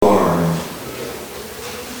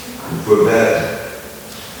for that,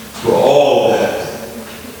 for all that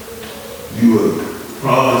you have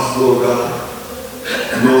promised, Lord God,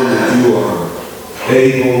 knowing that you are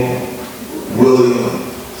able, willing,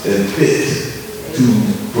 and fit to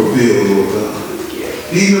fulfill, Lord God.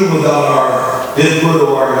 Even without our input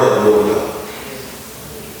or our help, Lord God.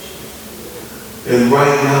 And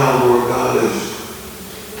right now, Lord God, as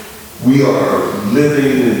we are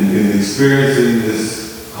living and experiencing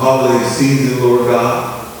this holiday season, Lord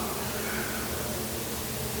God,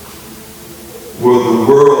 where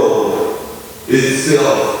the world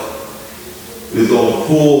itself is on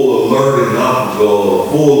full alert and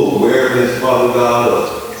full awareness, Father God, of,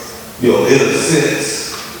 in a sense,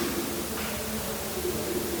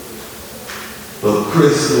 of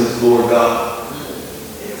Christmas, Lord God.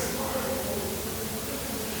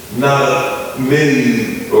 Not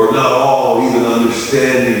many or not all even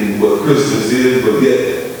understanding what Christmas is, but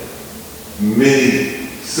yet many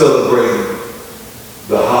celebrating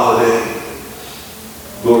the holiday.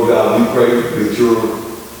 Lord God, we pray that your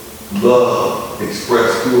love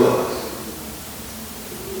expressed to us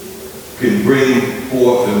can bring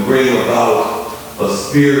forth and bring about a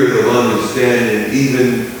spirit of understanding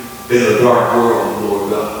even in a dark world, Lord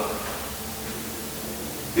God.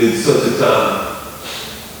 In such a time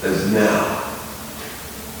as now.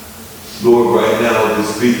 Lord, right now,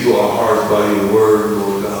 just speak to our hearts by your word,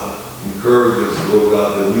 Lord God. Encourage us, Lord God,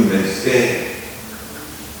 that we may stand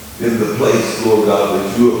in the place, Lord God,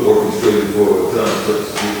 that you have orchestrated for a time such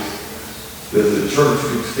as this. That the church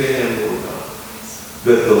can stand, Lord God.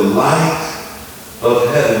 That the light of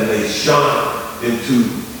heaven may shine into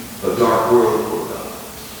a dark world, Lord God.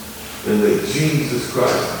 And that Jesus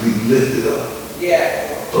Christ be lifted up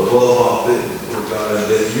above all things, Lord God, and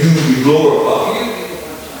that you be glorified.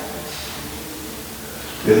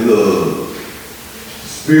 In the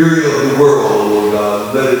spirit of the world, Lord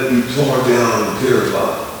God, let it be torn down and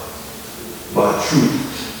terrified by truth.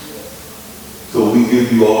 So we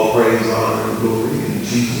give you all praise, honor, and glory. In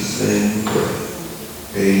Jesus' name we pray.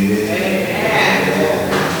 Amen. Amen.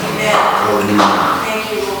 Thank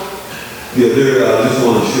you, Lord. I just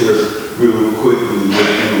want to share real quickly with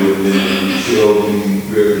you, and then Michelle will be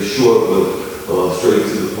very short, but straight to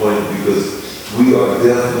the point, because we are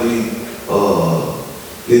definitely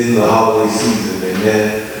in the holiday season, amen.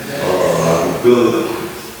 I feel it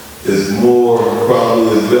is more,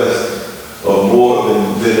 probably is best, more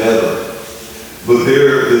than ever. But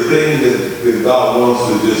the thing that God wants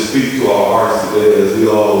to just speak to our hearts today, as we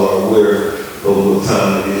all are aware of what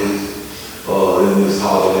time it is in this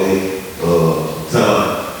holiday time.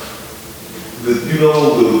 The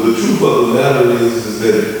truth of the matter is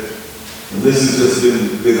that this has just been,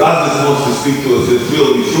 that God just wants to speak to us just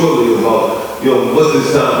really shortly about, what this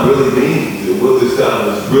time really means and what this time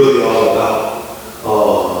is really all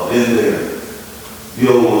about in there.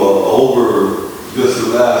 Over just the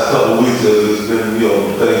last couple of weeks as it's been,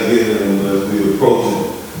 Thanksgiving and as we approaching,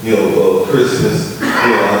 Christmas,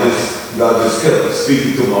 God just kept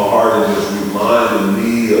speaking to my heart and just reminding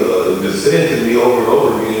me, just saying to me over and over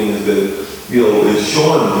again is that, it's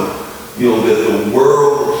showing me, that the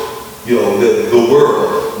world, that the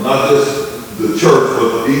world, not just the church,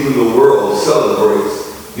 but even the world celebrates,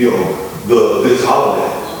 this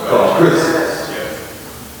holiday called Christmas.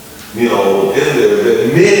 In there, that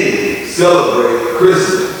many celebrate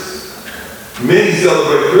Christmas. Many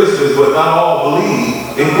celebrate Christmas, but not all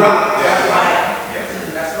believe in Christ. That's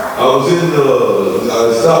right.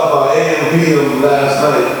 I stopped by A&PM last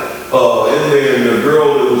night in there, and the girl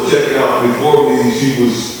that was checking out before me, she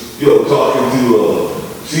was, talking to,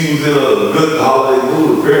 she was in a good holiday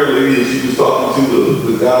mood apparently, and she was talking to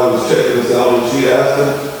the guy who was checking us out, and she asked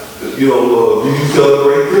him, do you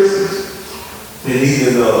celebrate Christmas? And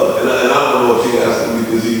and I don't know if she asked him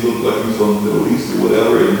because he looked like he was from the Middle East or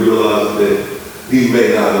whatever, and realized that he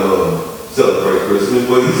may not celebrate Christmas,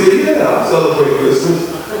 but he said, yeah, I celebrate Christmas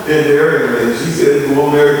in there, and she said, well,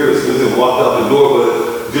 Merry Christmas, and walked out the door,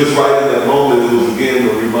 but just right in that moment, it was again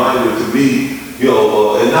a reminder to me,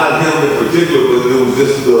 and not him in particular, but it was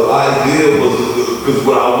just the idea was, because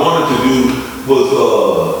what I wanted to do was,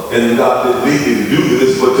 and God didn't lead me to do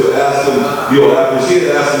this, but to ask him, after she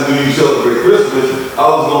had asked him, do you celebrate Christmas, I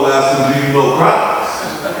was going to ask him, do you know Christ?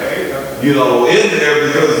 In there,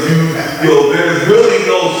 because there's really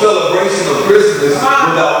no celebration of Christmas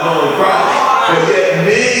without knowing Christ. But yet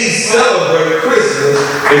many celebrate Christmas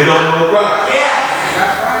and don't know Christ.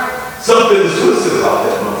 Something is twisted about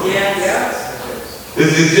that, man.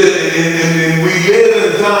 It's just, and we live in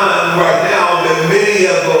a time right now that many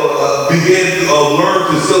have began to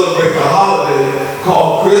learn to celebrate the holiday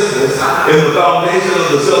called Christmas, and the foundation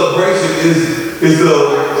of the celebration is is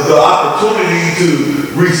the opportunity to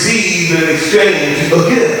receive and exchange a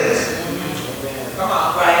gift. Come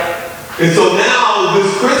on, right? And so now this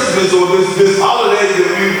Christmas, or this holiday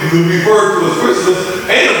that we refer to as Christmas,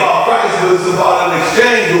 ain't about Christ, but it's about an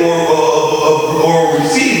exchange or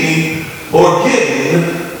receiving or giving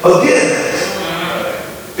a gift.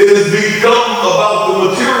 It has become about the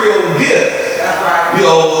material gift, That's right.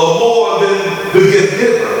 more than the gift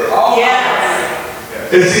giver. Oh,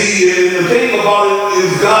 yes. And see, and the thing about it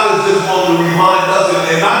is God is just wanting to remind us,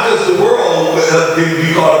 and not just the world can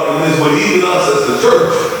be caught up in this, but even us as the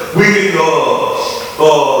church, we can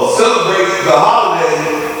celebrate the holiday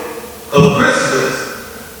of Christmas,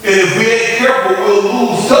 and if we ain't careful, we'll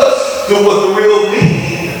lose touch to what the real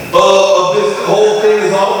meaning of this whole thing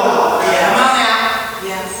is all about. Yeah, come on now.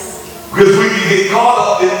 Yes. Because we can get caught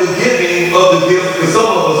up in the giving of the gift, because some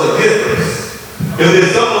of us are givers. And then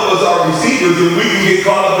some of us are receivers, and we can get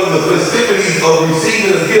caught up in the festivities of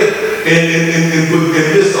receiving a gift and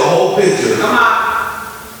miss the whole picture Come on.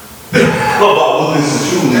 about what this is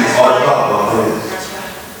truly all about, my friends. That's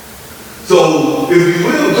right. So, if you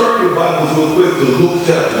will, turn your Bibles real quick to Luke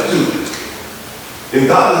chapter 2. And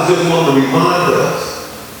God is just wanting to remind us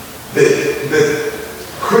that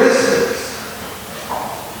Christmas,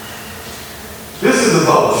 this is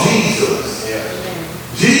about Jesus.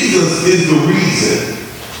 Jesus is the reason.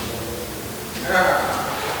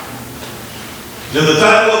 And the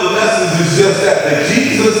title of the message is just that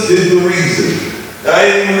Jesus is the reason. I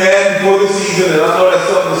ain't even add before the season, and I know that's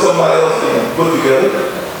something somebody else can put together.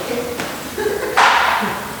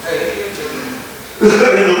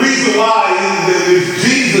 And the reason why is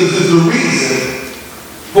Jesus is the reason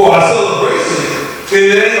for our celebration. And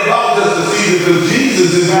it ain't about just the season, because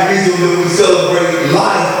Jesus is the reason that we celebrate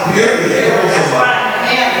life, period. That's right.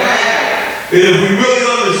 And if we really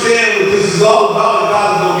understand what this is all about, and God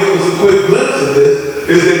is going to give us a quick glimpse of this,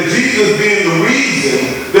 is that Jesus being the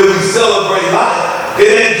reason that we celebrate life.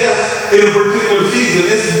 It ain't just in a particular season.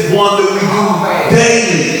 This is one that we do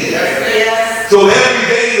daily. Yes. So every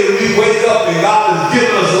day that we wake up and God has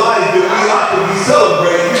given us life, that we ought to be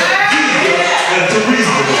celebrating Jesus as the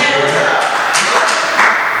reason.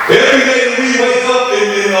 Every day that we wake up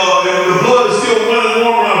and the blood is still running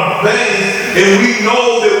warm in our veins, and we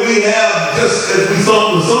know that we have, just as we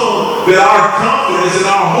sung the song, that our confidence and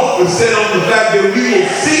our hope is set on the fact that we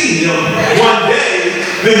will see Him one day,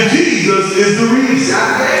 then Jesus is the reason.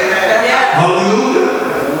 Hallelujah.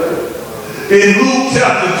 In Luke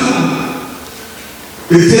chapter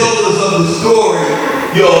 2, it tells us of the story,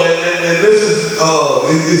 and this is,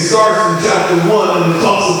 it starts in chapter 1, and it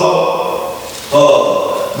talks about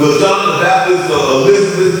John the Baptist,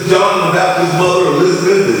 Elizabeth, John the Baptist's mother,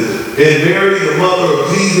 Elizabeth, and Mary, the mother of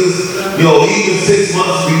Jesus, even 6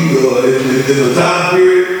 months in the time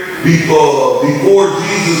period before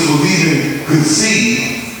Jesus was even conceived.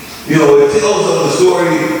 It tells us the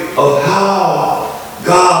story of how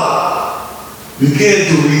God began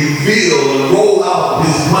to reveal and roll out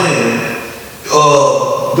His plan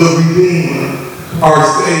of the Redeemer, our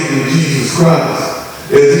Savior, Jesus Christ,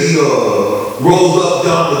 as He rose up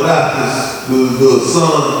John the Baptist, the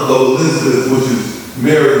son of Elizabeth, which is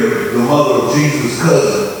Mary, the mother of Jesus'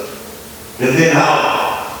 cousin. And then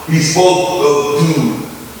how He spoke to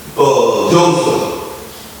Joseph,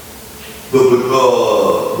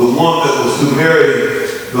 the one that was to marry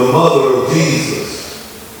the mother of Jesus.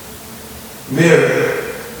 Mary,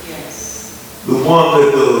 Yes. the one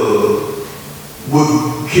that would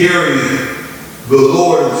carry the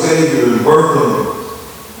Lord and Savior and birth Him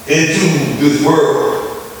into this world.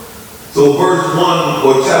 So verse 1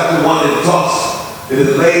 or chapter 1, it talks and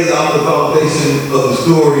it lays out the foundation of the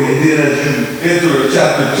story, and then as you enter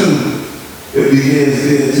chapter 2, it begins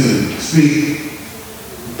then to speak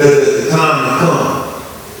that the time has come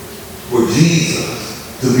for Jesus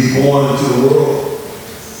to be born into the world.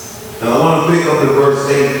 And I want to pick up in verse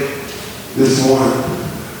 8 this morning.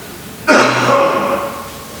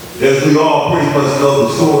 As we all pretty much know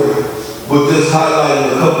the story, but just highlighting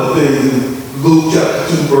a couple of things in Luke chapter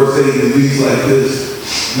 2, verse 8, it reads like this.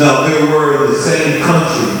 Now there were in the same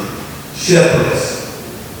country shepherds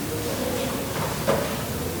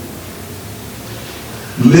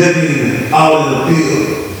living out in the field,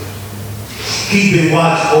 keeping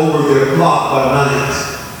watch over their flock by night.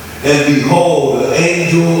 And behold, the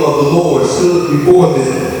angel of the Lord stood before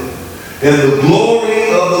them, and the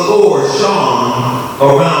glory of the Lord shone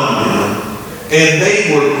around them, and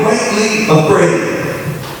they were greatly afraid.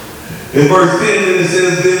 In verse 10, it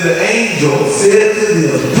says, then the angel said to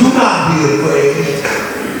them, do not be afraid,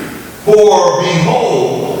 for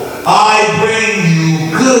behold, I bring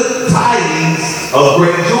you good tidings of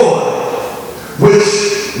great joy,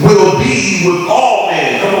 be with all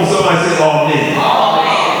men. Come on, somebody say all men.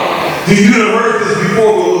 See, you done heard this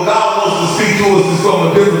before, but what God wants to speak to us is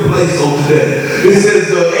from a different place on today. It says,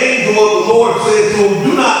 the angel of the Lord said to him,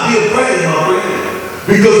 do not be afraid, my friend,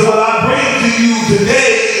 because what I bring to you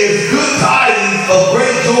today is good tidings of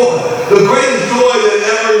great joy. The greatest joy that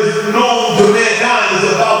ever is known to mankind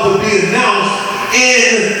is about to be announced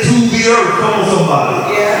into the earth. Come on,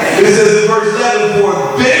 somebody. Yeah. It says in verse 11, for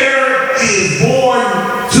there is born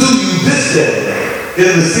to you this day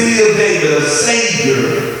in the city of David a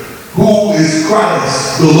Savior, who is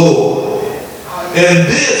Christ the Lord. And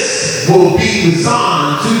this will be the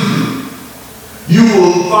sign to you. You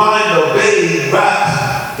will find a babe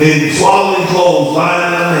wrapped in swaddling clothes lying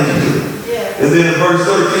in a manger. And then in verse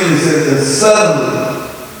 13 it says, and suddenly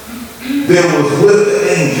there was with the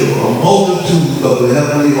angel a multitude of the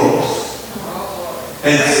heavenly hosts.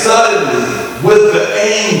 And suddenly with the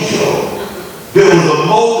angel there was a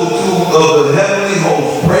multitude of the heavenly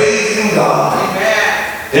hosts praising God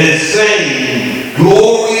and saying,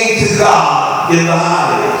 glory to God in the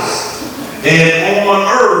highest, and on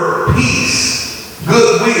earth peace,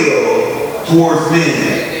 goodwill towards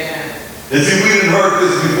men. And see, we didn't heard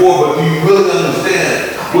this before, but do you really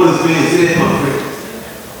understand what is being said, my friend?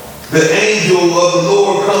 The angel of the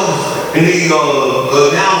Lord comes and he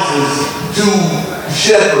announces to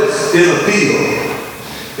shepherds in the field.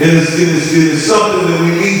 And it is something that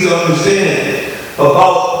we need to understand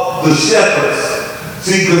about the shepherds.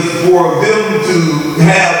 See, because for them to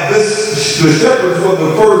have this, the shepherds were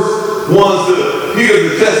the first ones to hear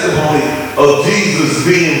the testimony of Jesus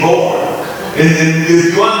being born. And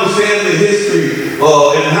if you understand the history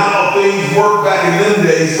and how things worked back in them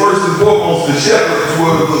days, first and foremost, the shepherds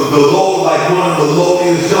were the low, like one of the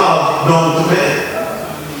lowliest jobs known to man.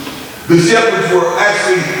 The shepherds were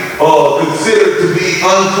actually considered to be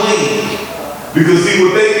unclean. Because see,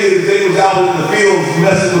 what they did is they was out in the fields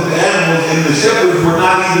messing with the animals, and the shepherds were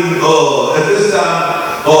not even, at this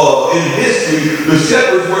time in history, the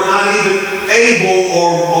shepherds were not even able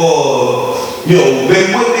or,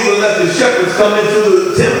 they wouldn't even let the shepherds come into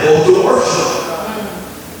the temple to worship.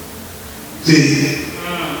 See,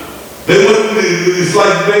 they wouldn't, it's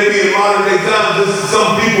like maybe in modern day times,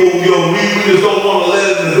 some people, we just don't want to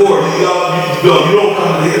let in the door. You don't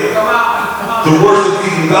come in here to worship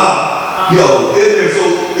even God. In there, so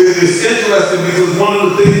it's interesting because one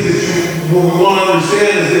of the things that we want to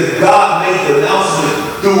understand is that God made the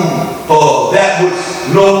announcement through that which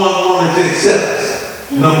no one wanted to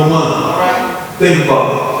accept. Number one. All right. Think about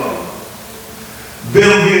it.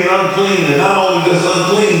 Them being unclean, and not only just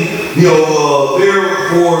unclean, therefore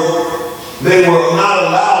they were not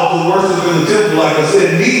allowed to worship in the temple, like I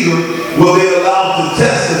said, neither were they allowed to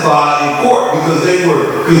testify in court because they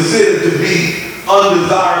were considered to be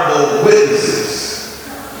undesirable witnesses.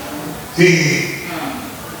 See,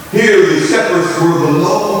 here the shepherds were the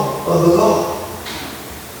law of the law.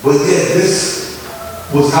 But yet this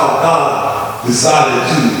was how God decided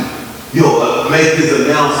to, make his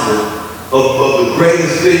announcement of the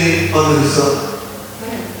greatest thing under the sun.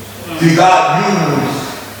 See, God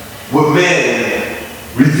used what man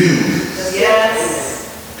refused. Yes.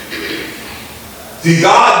 See,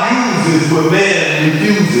 God uses what man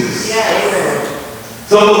refuses. Yes.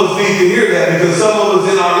 Some of us need to hear that because some of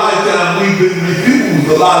us in our lifetime, we've been refused.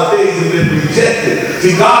 A lot of things have been rejected.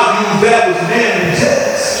 See, God used that which man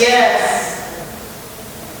rejects. Yes.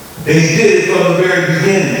 And he did it from the very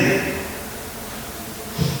beginning.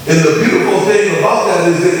 And the beautiful thing about that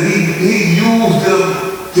is that he used them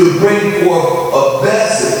to bring forth a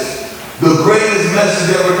message, the greatest message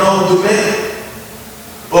ever known to man.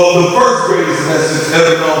 The first greatest message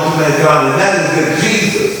ever known to mankind, and that is that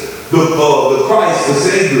Jesus, the Christ, the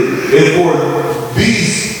Savior, and for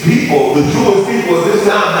these people, the Jewish people at this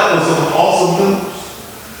time, that was some awesome news.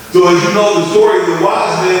 So as you know the story of the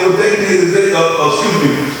wise men, what they did is the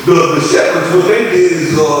shepherds, what they did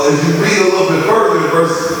is, as you read a little bit further in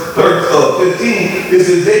verse 15, is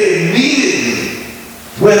that they immediately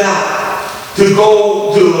went out to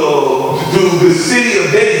go to the city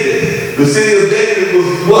of David. The city of David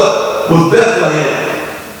was what? Was Bethlehem.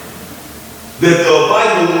 That the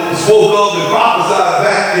Bible spoke of and prophesied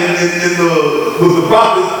back with the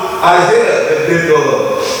prophet Isaiah that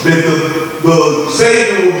the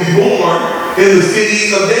Savior will be born in the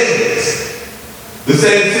city of David. The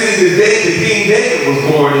same city that King David was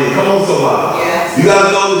born in. Come on, somebody. Yes. You got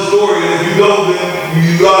to know the story, and if you don't, then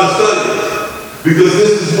you got to study it. Because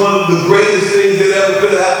this is one of the greatest things that ever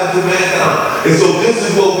could have happened to mankind. And so this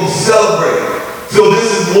is what we celebrate. So this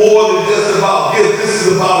is more than just about gifts. This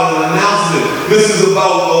is about an announcement. This is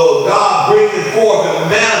about God bringing forth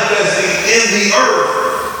and manifesting in the earth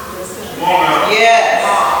Yes.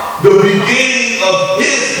 The beginning of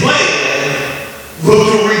his plan was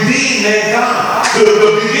to redeem mankind.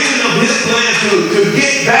 The beginning of his plan to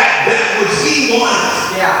get back that which he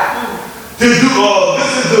wanted. Yeah. To do,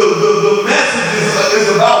 this is the message is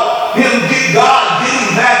about God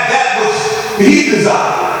getting back that which he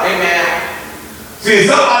desired. Amen. See,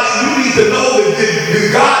 somebody, you need to know that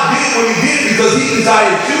God did what he did because he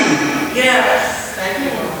desired you. Yes. Thank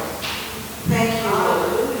you. Thank you.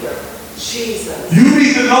 Hallelujah. Jesus. You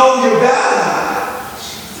need to know your value.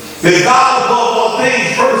 That God above all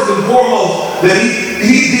things, first and foremost, that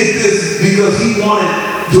he did this because he wanted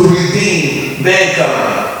to redeem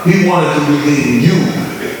mankind. He wanted to redeem you.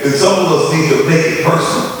 And some of us need to make it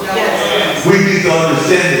personal. Yes. We need to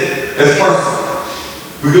understand it as personal.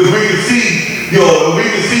 Because we can see, we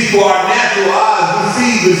can see through our natural eyes, we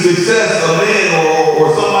see the success of man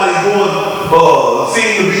or somebody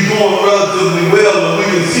seem to be doing relatively well, and we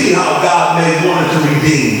can see how God may wanted to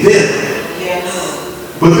redeem them. Yes.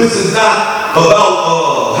 But this is not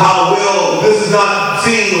about how well, this is not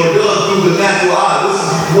seen or done through the natural eye. This is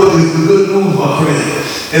what is the good news, my friend.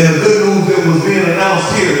 And the good news that was being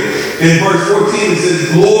announced here in verse 14, it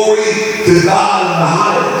says, glory to God in the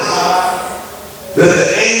highest. That the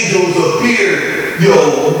angels appeared,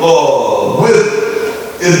 with,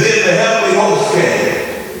 and then the heavenly host came.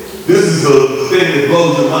 This is the thing that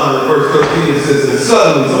blows your mind in verse 13. It says, and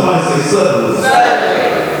suddenly, somebody say suddenly.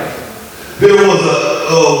 There was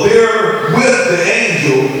there with the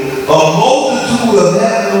angel, a multitude of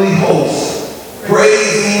heavenly hosts,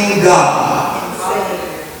 praising God.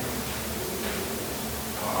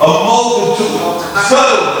 A multitude.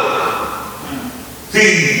 Suddenly.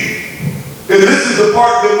 See, and this is the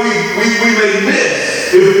part that we may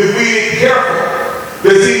miss if we ain't careful.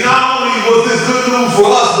 That see, not only was this good news for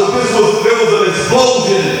us, but there was an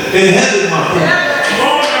explosion in heaven, my friend.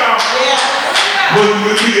 When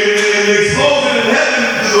an explosion in heaven,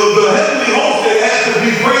 the heavenly host, they had to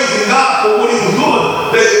be praising God for what he was doing.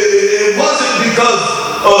 It wasn't because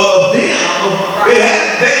of them. They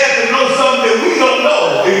had to know something that we don't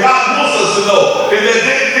know, and God wants us to know. And that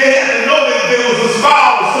they had to know that there was a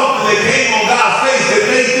smile or something that came on God's face that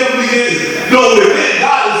made them begin to know that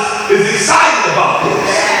God is excited about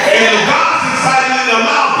this. And if God's excited, it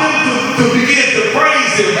allowed them to begin to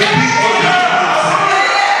praise him. To be for him.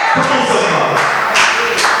 Come on, somebody.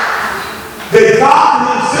 That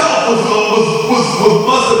God himself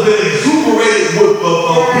must have been exuberated with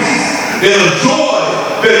a peace and a joy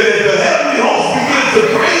that the heavenly host began to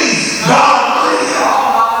praise God Almighty.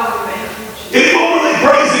 Anyone really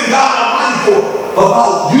praising God Almighty for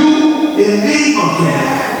about you and me, my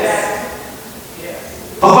friend?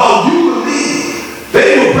 About you and me.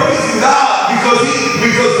 They were praising God because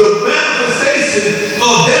the manifestation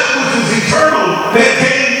of that which is eternal that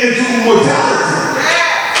came into mortality.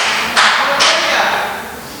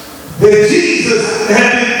 That Jesus had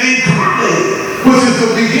been incarnated, which is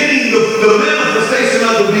the beginning, the manifestation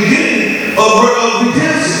of the beginning of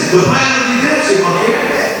redemption, the plan of redemption, my friend.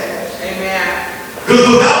 Amen. Because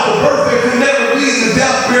without the birth, there could never be the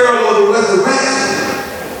death, burial, or the resurrection.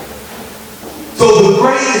 So the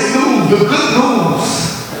greatest news, the good news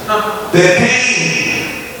that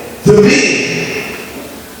came to me,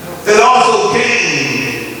 it also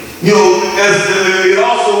came, as it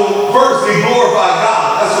also first we glorified God.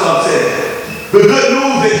 That's what I'm saying. The good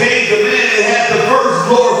news that came to man, it had to first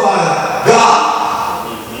glorify God.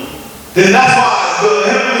 And that's why the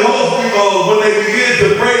heavenly hosts, when they begin to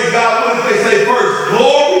praise God, what did they say first?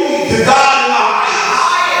 Glory to God in the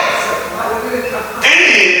highest. And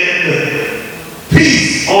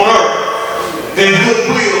peace on earth. And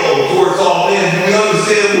goodwill towards all men. Do we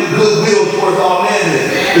understand what goodwill towards all men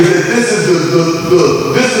is? Is that this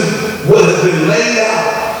is what has been laid out.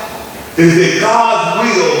 Is that God's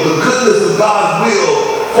will, the goodness of God's will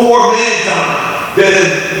for mankind that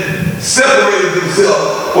has separated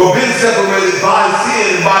themselves or been separated by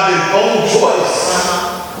sin and by their own choice.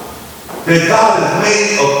 That God has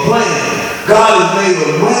made a plan. God has made a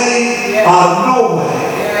way out of no way.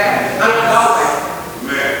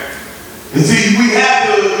 And see, you would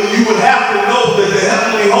have to know that the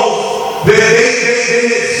heavenly host, that they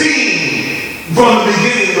had seen from the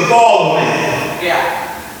beginning the fall of man. Yeah.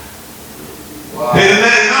 Wow. And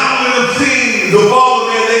not only them seeing the fall of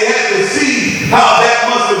man, they had to see how that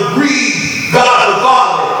must have grieved God the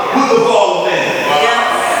Father with the fall of man.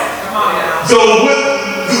 Yeah. Come on now. So with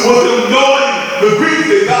them knowing the grief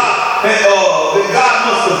that God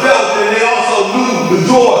must have felt, and they also knew the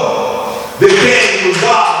joy that came with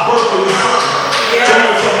God birthing his son. Come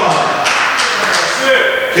on, somebody.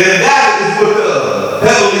 And that is what the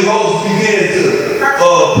heavenly host began to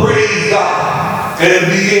praise God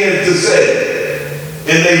and began to say,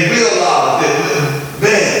 and they realized that,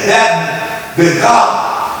 man, that God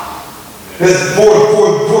has,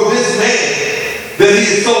 for this man, that he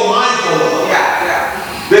is so mindful of,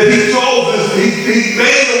 that he chose us, he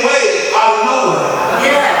made a way out of nowhere.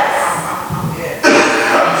 Yes.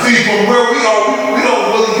 See, from where we are, we don't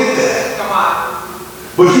really get that. Come on.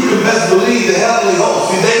 But you can best believe the heavenly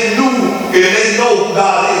host. See, they knew and they know who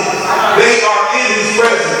God is. They are in his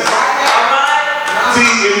presence. See,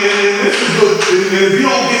 and this is good. If you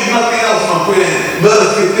don't get nothing else, my friend, let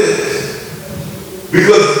us get this.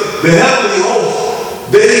 Because the heavenly host,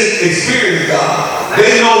 they experience God.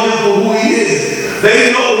 They know him for who he is.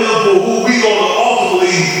 They know him for who we're going to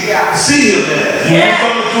ultimately see him as. When we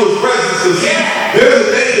come into his presence, to see, there's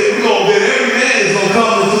a day that we're going to, that every man is going to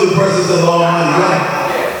come into the presence of Almighty God.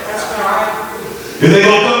 And they're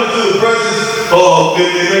going to come into the presence of, and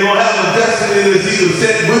they're going to have a destiny that's either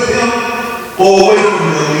set with him or away from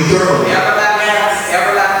him eternally.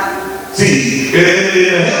 See, and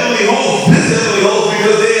the heavenly host, this heavenly host,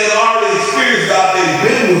 because they had already experienced God, they've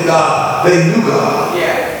been with God, they knew God.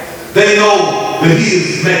 They know that he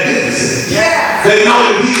is magnificent. They know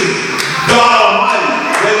that he is God Almighty.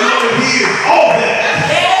 They know that he is all that.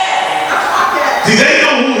 See, they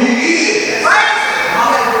know who he is.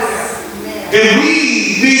 And we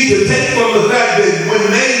need to take from the fact that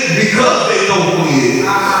because they know who he is,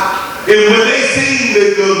 and when they seen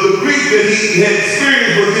that the grief that he had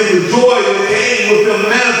experienced within the joy that came with him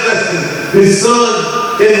manifesting his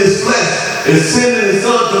son in his flesh and sending his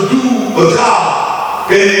son to do a job.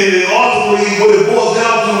 And ultimately what it boils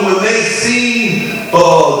down to, when they seen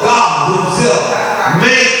God himself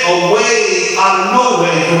make a way out of no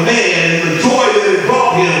way for man, and the joy that it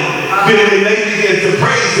brought him, then they began to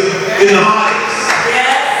praise him in the highest.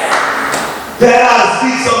 That ought to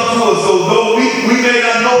speak something to us. So though we may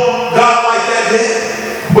not know God like that yet,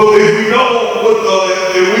 but if we know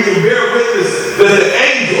if we can bear witness that the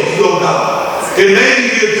angels know God, and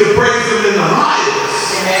they begin to praise him in the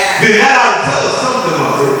highest, then that ought to tell us something,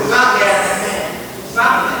 my friends.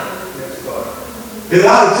 It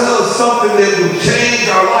ought to tell us something that will change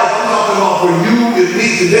our life. I'm talking about for you and me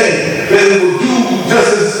today, that it will do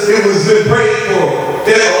just as it was been prayed for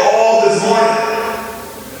all this morning.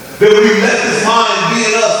 That we let this mind be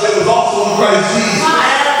in us that was also in Christ Jesus.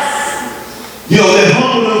 You know, that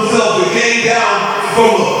humbled himself and came down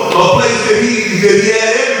from a place that he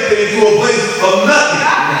had everything to a place of nothing.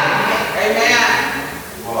 Amen.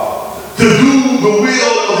 To do the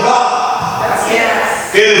will of God.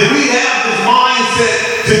 And if we have this mindset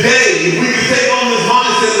today, if we can take on this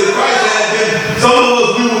mindset that Christ had, then some of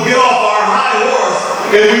us, we will get off our high horse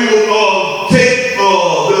and we will take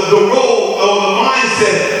the role of the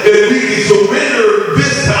mindset that we can surrender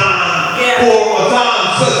this time for a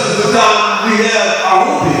time such as the time we have our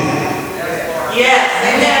hope in.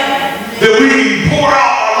 That we can pour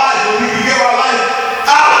out our life and we can give our life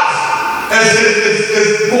out as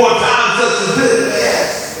for a time such as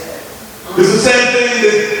this. It's the same thing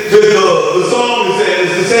that the song is saying.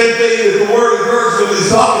 It's the same thing that the word and verse is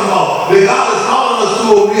talking about. That God is calling us to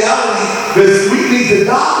a reality that we need to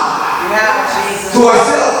die to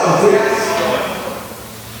ourselves.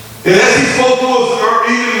 And as he spoke to us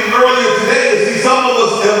even earlier today, see, some of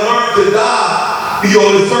us have learned to die,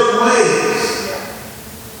 in certain ways.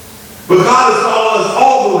 But God is calling us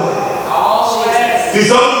all the way. See,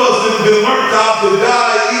 some of us have been learned how to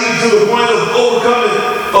die even to the point of overcoming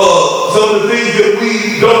some of the things that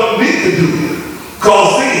we don't need to do,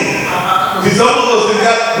 called sin. See, some of us have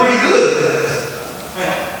got pretty good at that.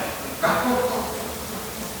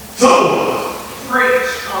 Some of us.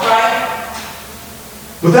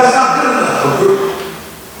 But that's not good enough.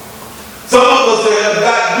 Some of us have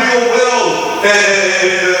got real well at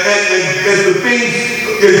the things,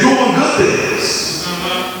 at doing good things.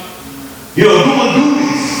 Doing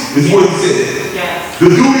duties is what he said. The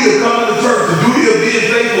duty of coming to church, the duty of being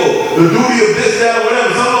faithful, the duty of this, that, or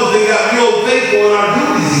whatever. Some of us they got real faithful in our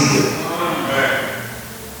duties even.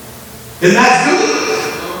 And that's good.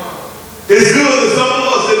 It's good that some of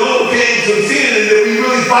us that overcame some sin and that we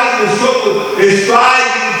really fight and struggle and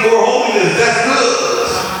striving for holiness. That's good.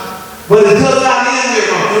 But it does not end there,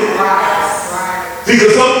 my friend. See,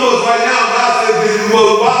 because some of us right now, God says,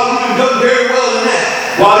 well, while you've done very well in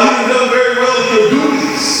that, while you've done very well in your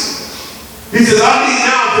duties, he says, I need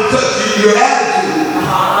now to touch your attitude.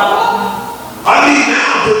 I need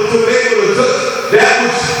now to be able to touch that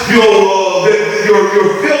which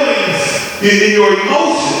your feelings and your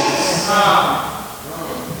emotions.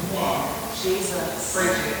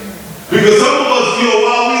 Because some of us,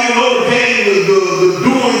 while we didn't overcame the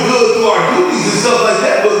doing good through our duties and stuff like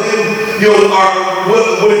that, but then, our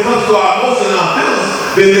when it comes to our emotions and our feelings,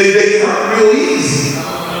 then they get hurt real easy.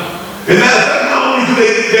 And matter of fact, not only do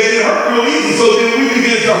they get hurt real easy, so then we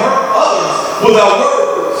begin to hurt others with our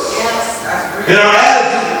words and our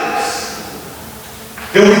attitudes.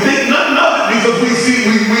 And we think nothing of it because we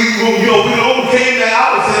overcame that. I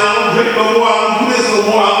was saying, I don't drink no more, I don't do this no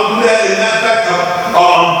more, I don't do that. And matter of fact,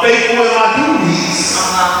 I'm faithful in my duties.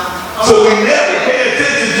 So we never pay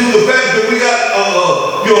attention to the fact that we got,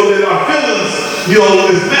 that our feelings,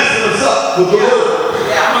 is messing us up with the word.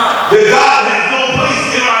 That God has no place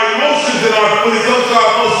in our emotions and when it comes to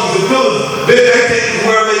our emotions and feelings, they take us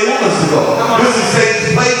wherever they want us to go. This is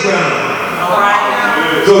Satan's playground.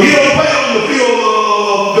 So he don't play on the field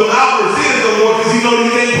of the outward sins no more because he knows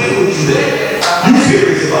he can't play with you there. You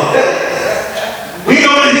serious about that? He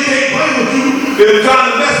knows that he can't play with you and trying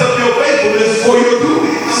to mess up your faithfulness for your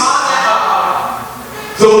duties.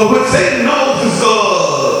 So what Satan knows is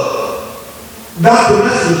not to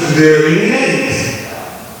mess with you there, and he ain't.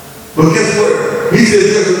 But guess what? He says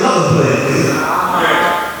there's another plan there.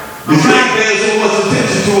 You ain't paying so much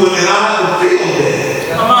attention to it, and I have a field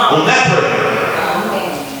there on that playground.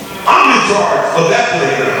 I'm in charge of that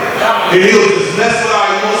playground. And he'll just mess with our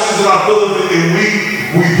emotions and our feelings, and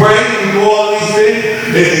we pray, we do all these things,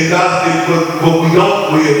 and God says, but we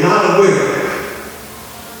are not aware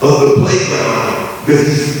of the playground that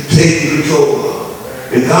he's taking control of.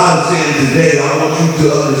 And God is saying today, I want you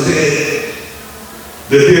to understand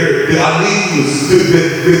that I need you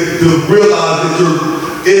to realize that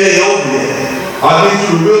it ain't over yet. I need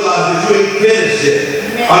you to realize that you ain't finished yet.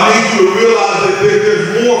 I need you to realize that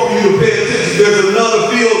there's more for you to pay attention. There's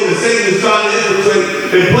another field that Satan is trying to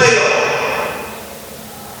infiltrate and play on.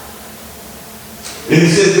 And he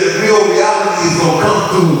says that real reality is going to come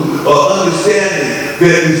through understanding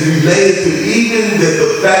that is related to even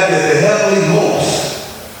the fact that the heavenly hosts,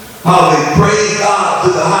 how they praise God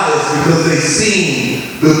to the highest because they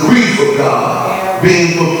seen the grief of God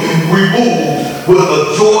being removed with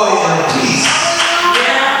a joy and a peace.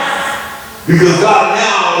 Because God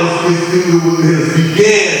now has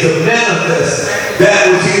began to manifest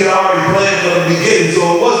that which he had already planned from the beginning. So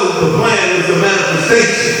it wasn't the plan, it was the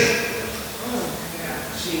manifestation.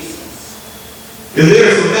 And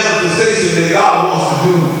there's a manifestation that God wants to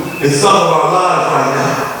do in some of our lives right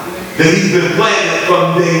now. That he's been planning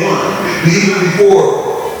from day one. Even before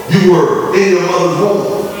you were in your mother's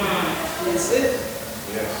womb. That's it.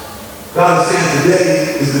 God is saying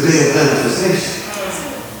today is the day of manifestation.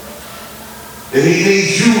 And he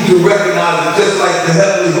needs you to recognize it just like the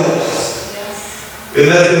heavenly hosts. And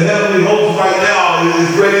that the heavenly host right now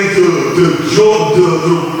is ready to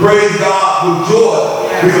praise God with joy.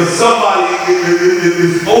 Because somebody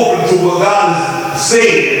is open to what God is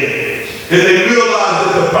saying. And they realize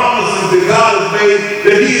that the promises that God has made,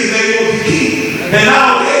 that he is able to keep. And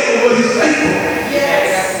not only able, but he's faithful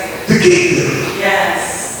to keep them.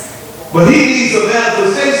 But he needs a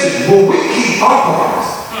manifestation when we keep our parts.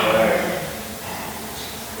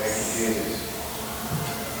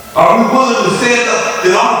 Are we willing to stand up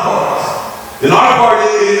in our parts? In our part,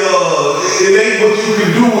 it ain't what you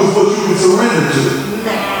can do, it's what you can surrender to.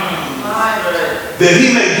 That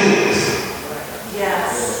he may do it.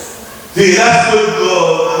 See, that's what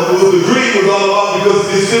the dream was all about,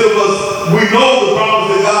 because instead of us, we know the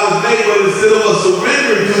promise that God has made, but instead of us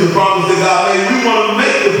surrendering to the promise that God made, we want to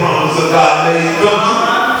make the promise that God made come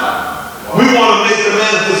true. We want to make the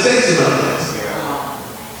manifestation of it.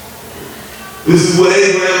 This is what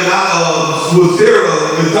Abraham was there to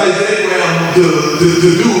entice Abraham to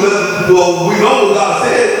do. Well, we know what God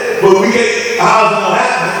said, but we can't, how's it going to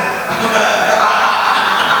happen?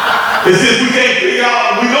 And since we can't figure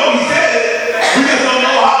out, we know he said it, we just don't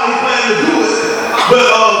know how he planned to do it. But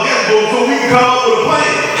so we can come up with a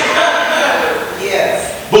plan. Yes.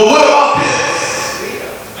 But what about this?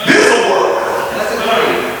 This will work. That's a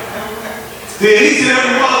great. See, each and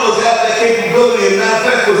every one of us have that capability. And matter of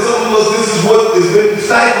fact, for some of us, this is what has been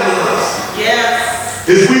stifling us. Yes.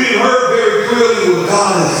 Is we didn't heard very clearly what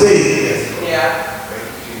God has said. Yeah.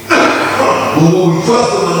 But when we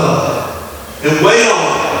trust him enough and wait on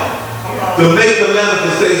him to make the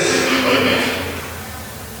manifestation.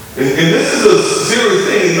 And this is a serious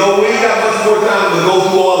thing. You know, we ain't got much more time to go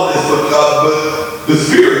through all of this, but the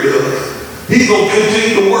Spirit does. He's going to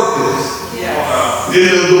continue to work this. Yes.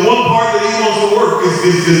 And the one part that he wants to work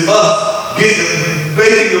is us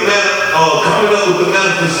coming up with the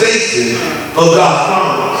manifestation of God's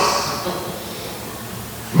promise.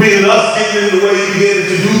 Meaning us getting in the way, beginning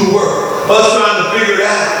to do the work. Us trying to figure it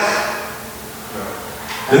out.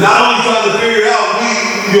 And not only trying to figure it out,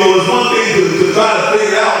 it's one thing to try to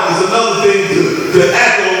figure it out, it's another thing to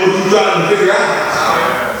act on what you're trying to figure out.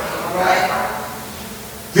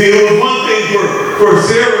 It was one thing for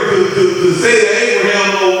Sarah to say to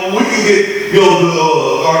Abraham, "Oh, we can get,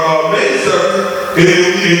 our maidservant, and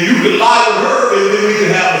you can lie with her, and then we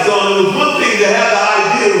can have a son." It was one thing to have the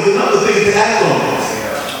idea, it was another thing to act on it.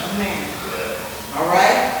 All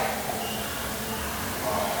right.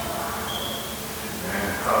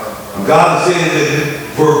 God is saying that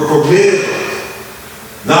for men,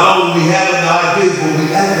 not only we having the ideas, but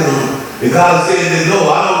we acting on them. And God is saying that,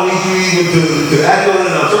 no, I don't need you even to act on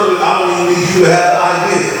it, and I don't even need you to have the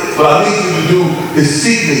idea. What I need you to do is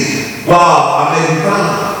seek me while I may be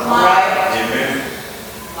found. All right. Amen.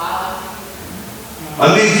 I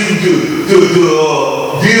need you to deal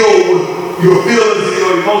with your feelings and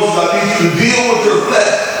your emotions. I need you to deal with your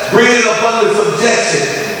flesh. Bring it up under subjection.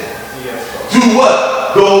 To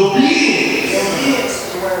what? The obedience. Obedience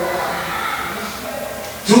to the word of God.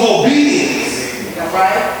 To obedience All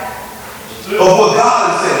right. of what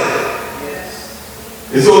God is saying. Yes.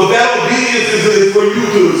 And so if that obedience is for you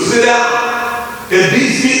to sit down and be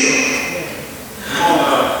still,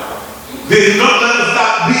 then don't let us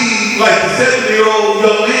not be like the 70-year-old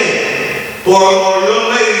young man or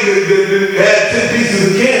young lady that had 10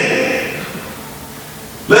 pieces of candy.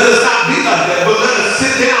 Let us not be like that, but let us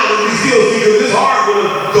sit down and be still, because it's hard for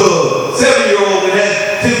the 7-year-old that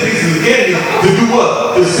had 10 pieces of candy to do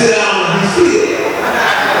what? To sit down and be still.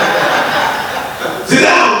 Sit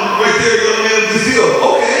down right there, young man, and be still.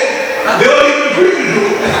 Okay. They don't even agree to do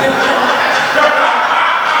it.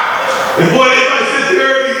 And boy, they might sit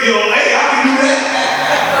there and, hey, I can do that.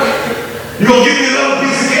 You gonna give me another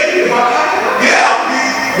piece of candy if I like it?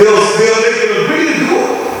 Yeah, they can agree to do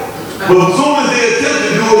it. But as soon as they attempt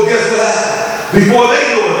to do it, guess what happens? Before they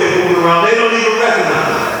know what they're moving around, they don't even recognize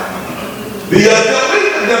it.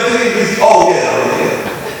 Oh yeah.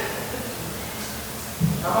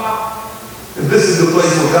 And this is the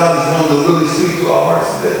place where God is wanting to really speak to our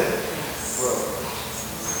hearts today.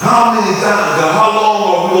 How many times, God, how long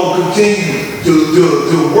are we going to continue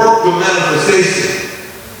to work the manifestation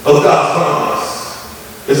of God's promise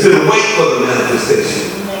instead of wait for the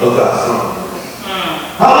manifestation of God's promise?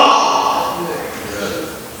 How long?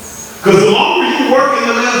 Because the longer you work in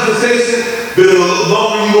the manifestation, the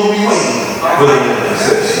longer you're going to be waiting for the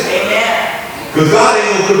manifestation. Amen. Because God ain't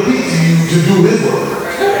going to compete to you to do his work.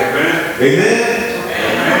 Amen.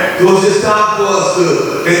 Amen? So it's just time for us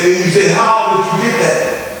to, and then you say, how did you get that?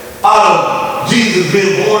 Out of Jesus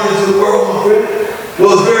being born into the world, my friend?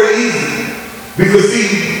 Well, it's very easy. Because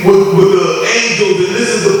see, with the angels, and this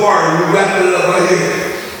is the part, and we're wrapping it up right here.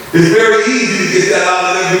 It's very easy to get that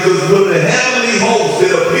out of there, because when the heavenly hosts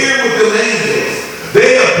that appeared with them angels,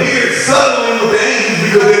 they appeared suddenly with the angels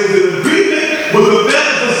because they was in agreement with the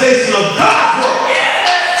manifestation of God's work.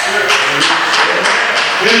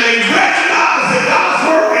 And they recognized that God's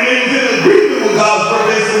work, and they was in agreement with God's work.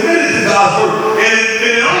 They submitted to God's work. And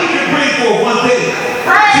it only can bring forth one thing.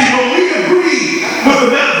 See, when we agree with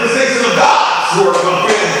the manifestation of God's work, my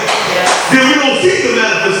friend, then we don't see the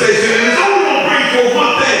manifestation. And it's only going to bring forth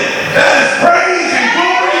one thing. That is praise and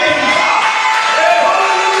glory to God.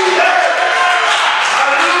 Hallelujah.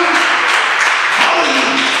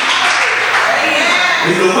 Hallelujah.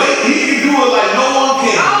 And the way he can do it like no one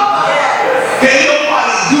can. Can't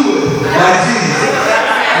nobody do it like Jesus.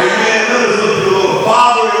 Amen. Let us look to the Lord.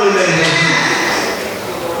 Father, in the name of Jesus.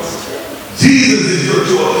 Jesus is your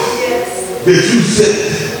choice. That you sent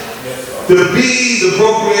to be the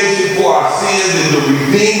propitiation for our sins and the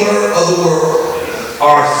Redeemer of the world,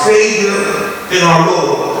 our Savior and our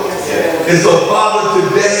Lord. And so, Father,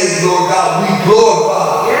 today, Lord God, we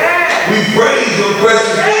glorify, we praise your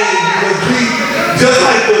precious name, because we, just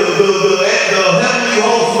like the heavenly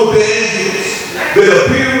host with the angels, that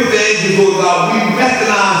appear with the angels, Lord God, we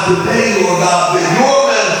recognize today, Lord God, that your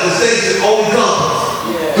manifestation only comes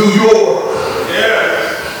through your work.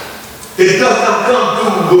 It does not come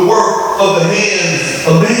through the work of the hands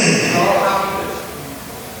of man.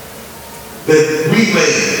 That we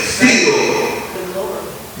may steal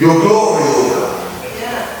your glory, Lord God.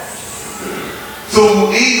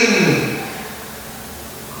 So even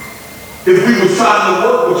if we were trying to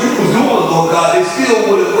work what you was doing, Lord God, it still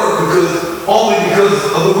wouldn't work only because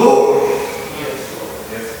of the glory.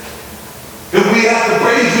 And we have to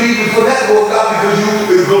praise you even for that, Lord God, because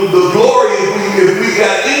the glory, if we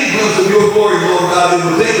got any glimpse of your glory, Lord God, it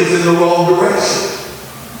would take us in the wrong direction.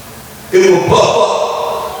 It will puff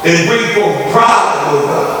up and bring forth pride, Lord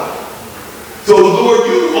God. So, Lord,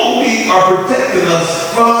 you only are protecting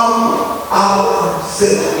us from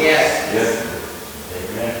ourselves. Yes.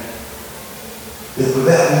 Amen. And for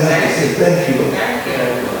that, we have to say thank you, Lord.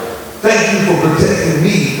 Thank you for protecting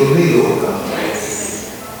me from me, Lord God.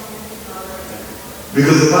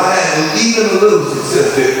 Because if I had even a little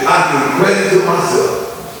success, that I can credit to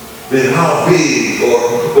myself, then how big or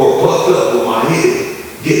puffed up will my head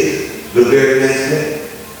get the very next day?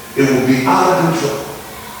 It will be out of control.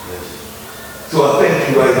 So I thank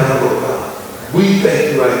you right now, Lord God. We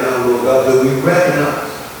thank you right now, Lord God, that we recognize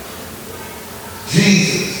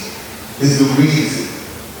Jesus is the reason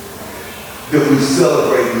that we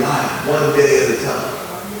celebrate life one day at a time.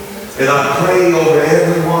 And I pray over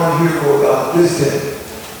everyone here, Lord God, this day,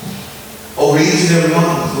 over each and every one of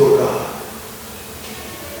us, Lord God,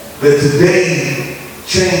 that today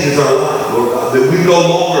changes our life, Lord God, that we no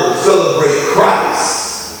longer celebrate Christ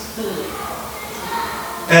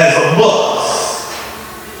as a must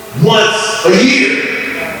once a year.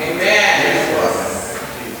 Amen.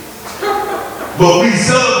 But we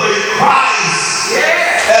celebrate Christ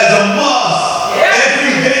as a must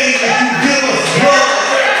every day that you give us blood,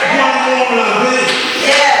 one moment of it.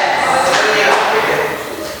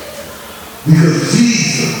 Because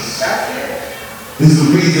Jesus is the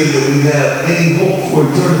reason that we have any hope for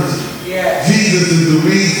eternity. Jesus is the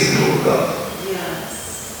reason, Lord God,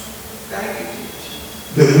 Thank you,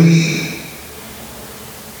 Jesus. that we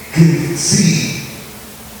can see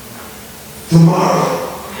tomorrow.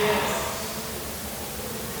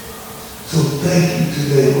 So thank you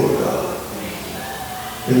today, Lord God.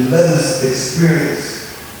 And let us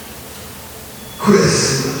experience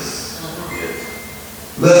Christmas.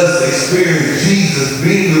 Let us experience Jesus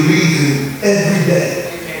being the reason every day.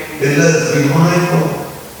 And let us be mindful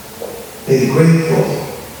and grateful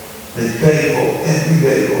and thankful every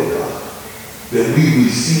day, Lord God, that we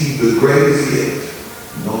receive the greatest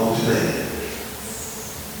gift known to man.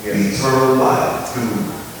 Eternal life through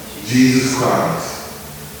Jesus Christ,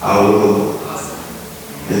 our Lord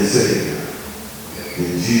and Savior.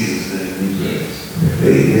 In Jesus' name we pray.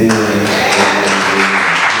 Amen.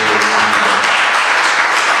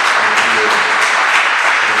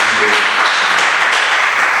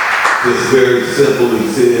 Just very simply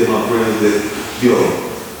said, my friends, that,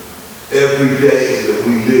 every day that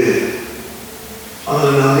we live, I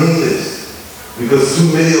mean this, because too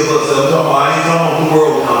many of us, I ain't talking about the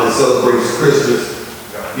world now that celebrates Christmas,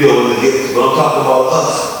 and the gifts, but I'm talking about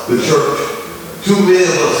us, the church. Too many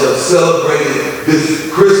of us have celebrated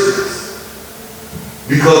this Christmas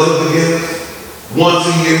because of the gifts once a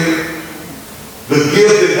year. The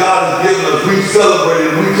gift that God has given us, we've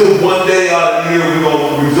celebrated. We took one day out of the year we're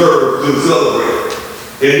going to reserve to celebrate.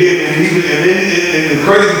 And the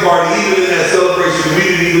crazy part, even in that celebration, we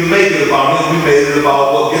didn't even make it about him. We made it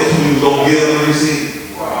about what gifts we was going to give and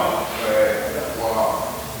receive. Wow.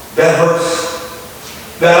 That hurts.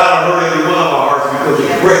 That ought to hurt every one of our hearts because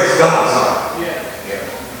it breaks God's heart.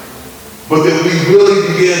 But that we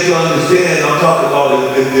really begin to understand, I'm talking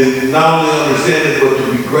about it, not only understand it, but to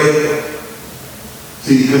be grateful.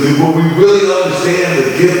 See, because when we really understand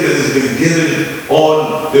the gift that has been given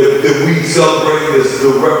on, that we celebrate this,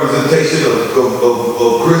 the representation of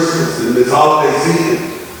Christmas and this holiday season,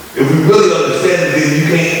 if we really understand it, then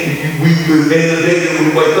at the end of the day that we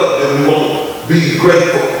wake up, then we won't be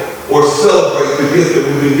grateful or celebrate the gift that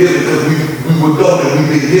we've been given, because we would know that we've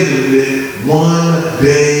been given it one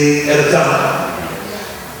day at a time.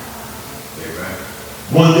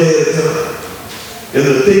 One day at a time. And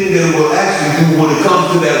the thing that we'll actually do when it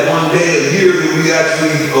comes to that one day a year that we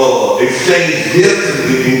actually exchange gifts and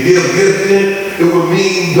give gifts in, it would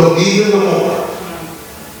mean even the more.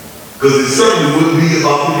 Because it certainly wouldn't be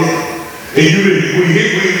about the gift. And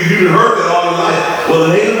you heard that all your life. Well,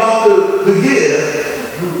 it ain't about the gift.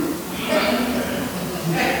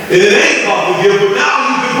 And it ain't about the gift, but now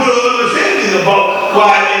you can put an understanding about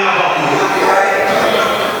why it ain't about the gift.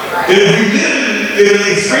 And if you live in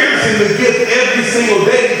experiencing the gift every single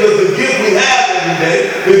day, because the gift we have every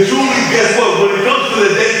day, then truly, guess what? When it comes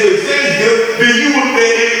to the day to exchange gift, then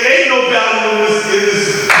there ain't no value in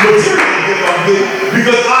this material gift I'm getting,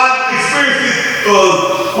 because I've experienced it,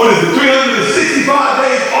 365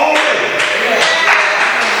 days already.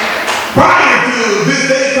 Prior to this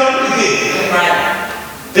day coming again.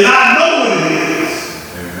 And I know what it is.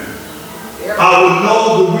 I would know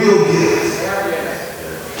the real gift.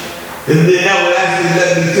 And then that would actually let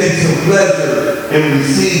me take some pleasure in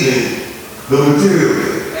receiving the material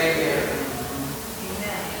gift.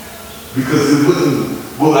 Because it wouldn't,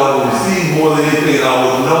 what I would receive more than anything, I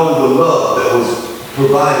would know the love that was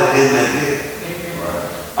provided in that gift.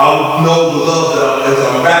 I would know the love that as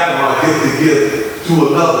I'm wrapping my gift to give to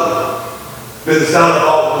another. That it's not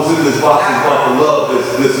about what's in this box, it's about the love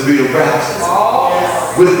that's being wrapped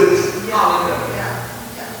with it.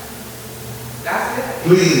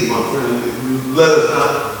 Please, my friend, let us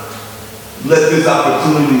not let this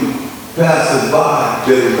opportunity passing by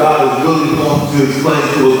that God is really going to explain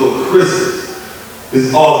to us what Christmas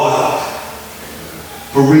is all about.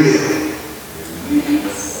 For real.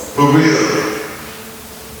 For real.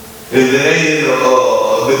 And it ain't,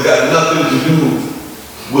 it's got nothing to do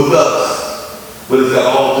with us, but it's got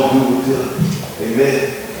all to do with Him. Amen.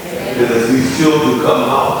 And as these children come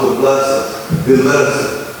out to bless us, then let us,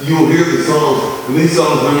 you'll hear the songs, and these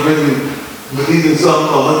songs were written, even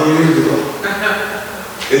some 100 years ago.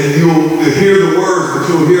 And you'll hear the words, but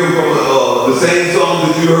you'll hear them from the same song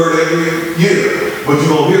that you heard every year, but you're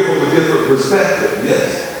going to hear from a different perspective,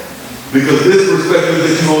 yes. Because this perspective that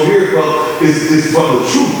you're going to hear from is from the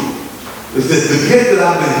truth. It's that the gift that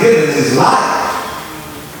I've been given is life.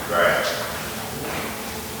 Right.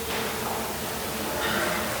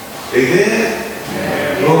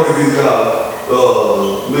 Amen? Glory be to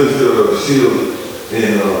God. Minister Shield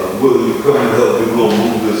and will you come and help me? We're going to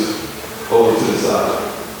move this over to the side.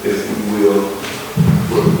 If we will,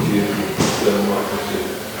 for the kids, that might appreciate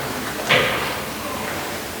it.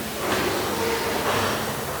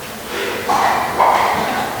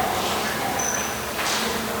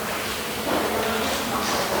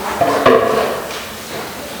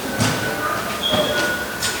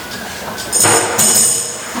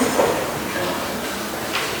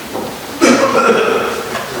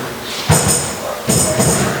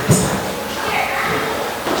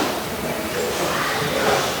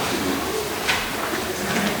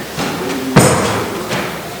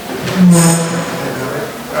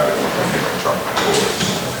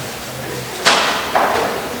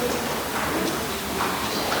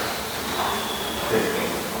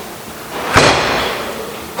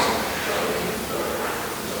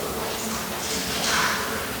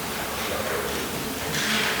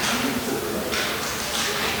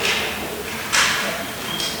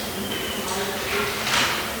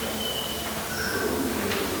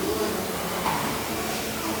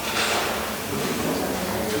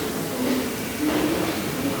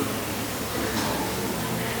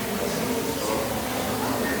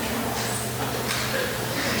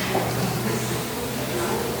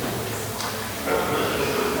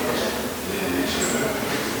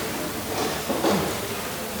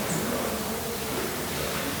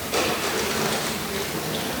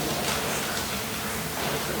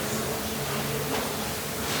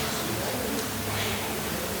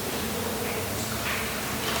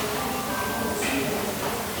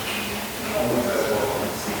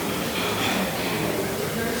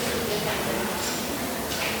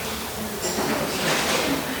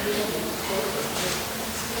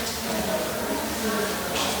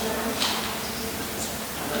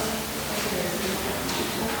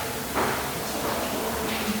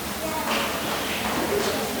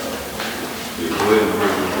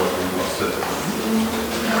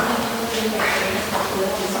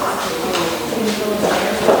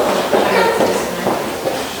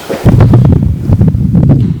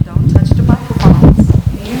 Don't touch the microphones.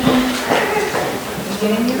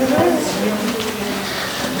 Getting you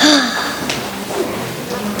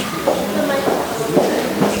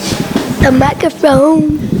the microphone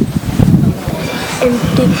and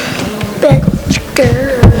the bitch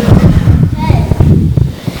girl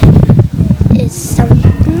is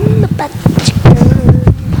something about the girl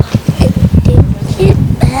and the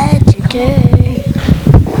bitch girl.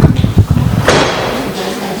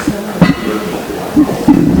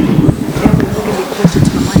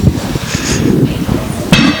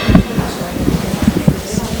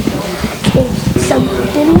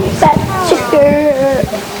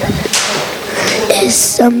 It's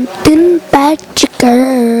something about your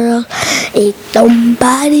girl. Ain't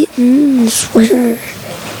nobody in this world.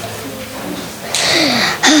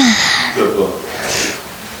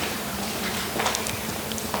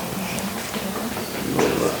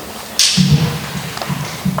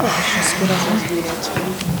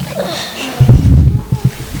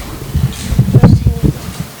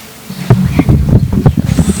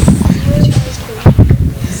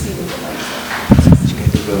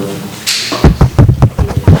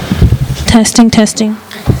 Testing, testing.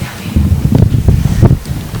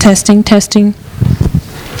 Testing, testing.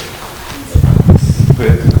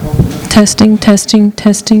 Testing, testing,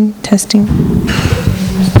 testing, testing.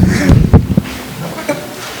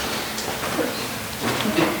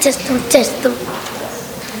 Test them.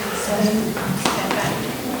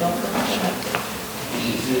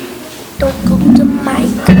 Don't go to mic.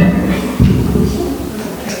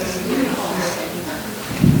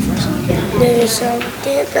 There's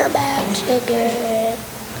something about your girl.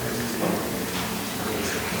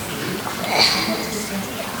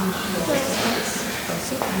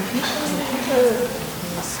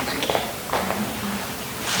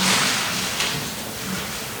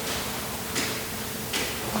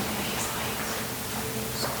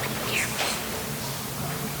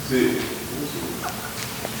 Sit.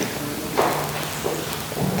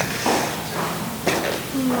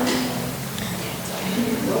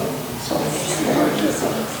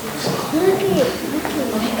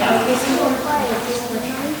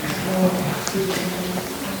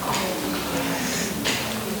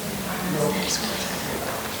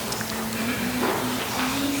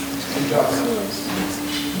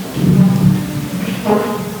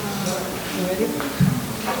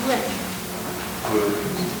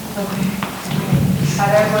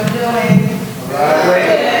 How's everyone doing?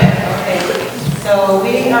 Okay. So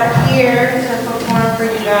we are here to perform for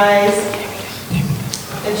you guys.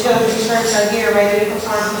 The children's church are here ready to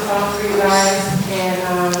perform some songs for you guys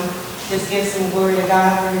and just give some glory to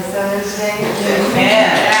God for His Son today. Amen.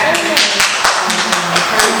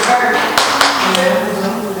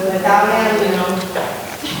 Without Him,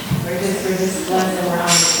 we're just blessed and we're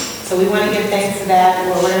honored. So we want to give thanks to that.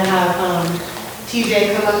 We're going to have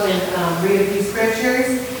TJ come up and read a few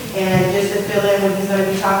scriptures. And just to fill in what he's going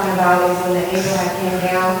to be talking about is when the angel had came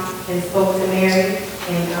down and spoke to Mary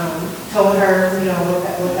and told her,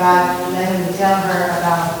 what God led him to tell her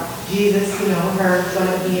about Jesus, her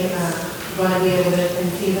going to be able to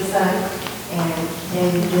conceive a son.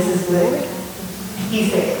 And this is what he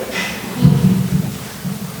said.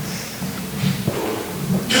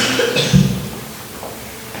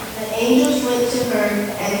 The angels went to her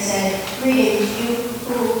and said, "Greetings, you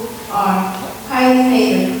who are highly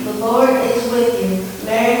favored. The Lord is with you."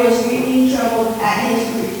 Mary was greatly troubled at his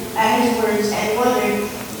words and wondered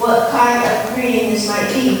what kind of greeting this might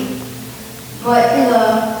be. But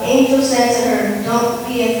the angel said to her, "Don't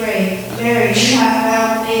be afraid, Mary, you have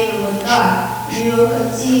found favor with God. You will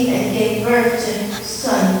conceive and give birth to your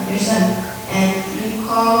son, and you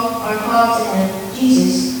are called to him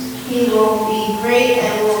Jesus. He will be great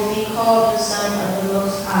and will be called the Son of the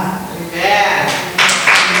Most High." Amen.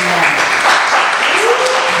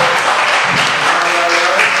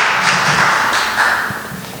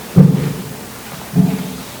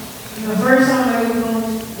 The first song that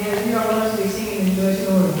we are going to be singing is Joy to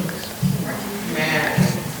the World. Amen.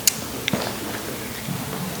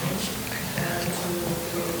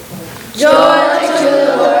 Joy to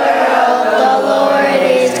the world, the Lord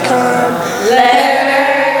is come. Let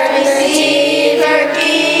earth receive her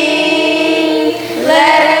King.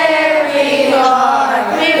 Let every heart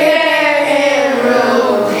prepare him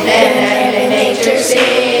room. And heaven and nature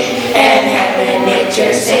sing, and heaven and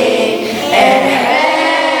nature sing, and heaven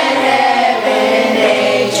and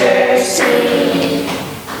nature sing.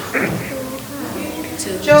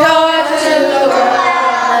 Joy to the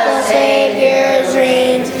world, the Savior's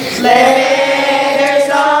reigns. Let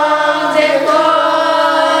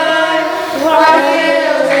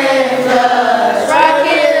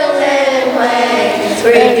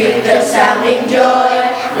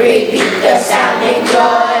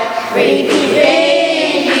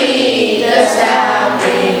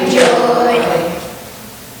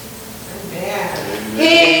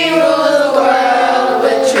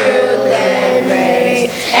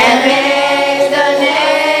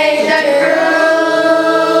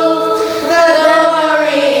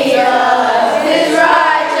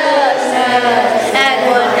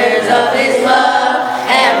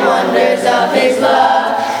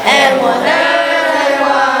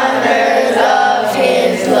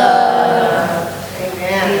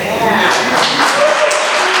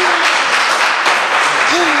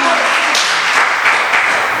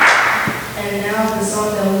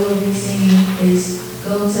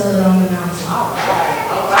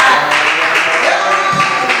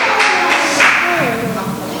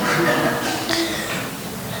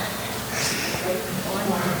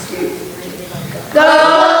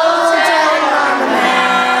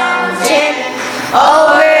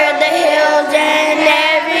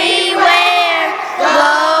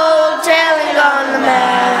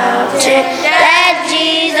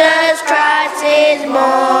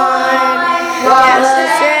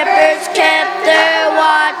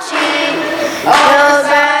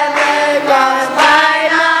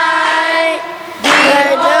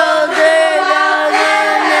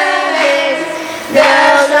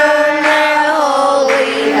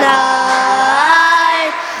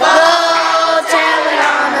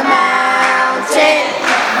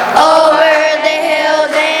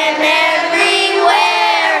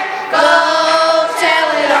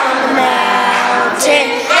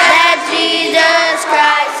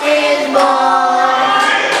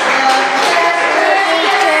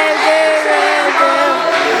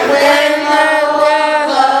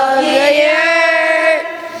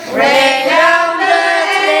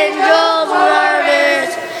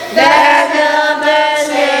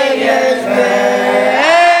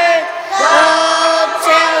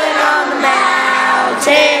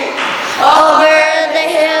over the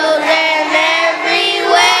hills and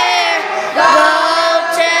everywhere. Go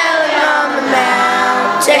telling on the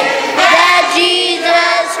mountain that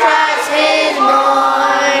Jesus Christ is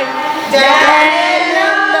born. That in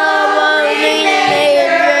the morning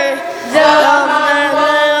manger, the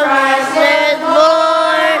Christ is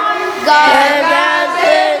born. God has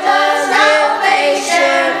given us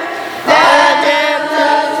salvation. The death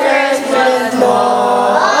of Christmas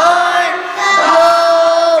morn.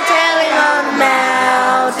 Oh, telling on the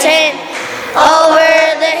mountain, over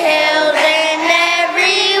the hills and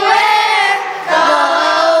everywhere.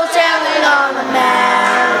 Oh, telling on the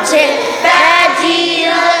mountain that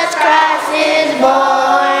Jesus Christ is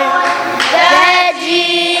born. That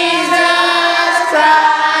Jesus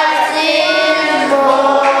Christ is born.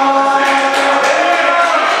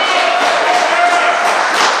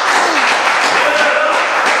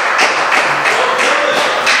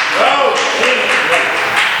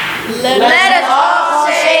 Let us all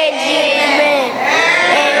say amen.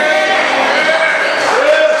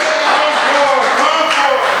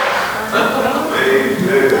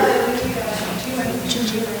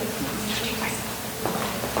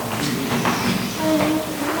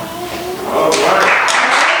 All right.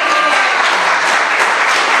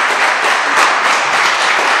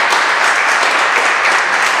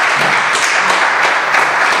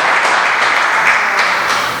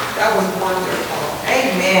 That was wonderful.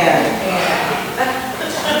 Amen.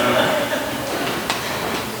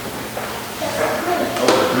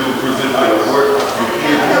 You present your work.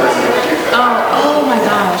 Oh my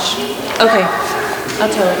gosh. Okay, I'll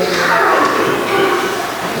tell her.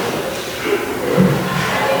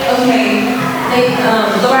 Okay,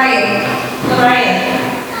 Lorraine,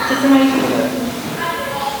 did somebody?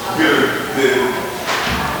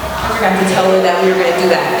 I forgot to tell her that we were gonna do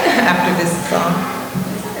that after this song.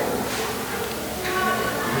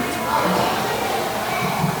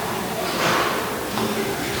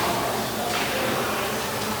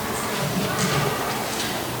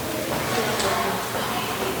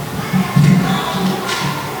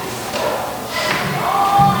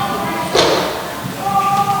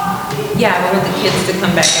 Yeah, I want the kids to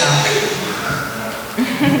come back out.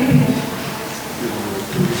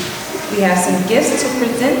 We have some gifts to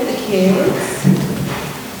present the kids.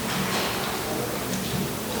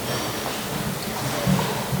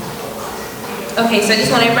 Okay, so I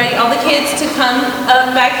just want everybody, all the kids to come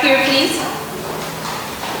back here, please.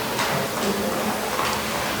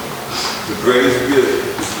 The greatest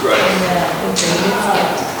gift is Christ.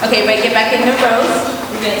 Okay, everybody get back in their rows.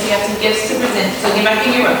 We have some gifts to present, so get back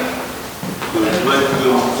in your row. The greatest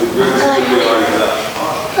gift they already got.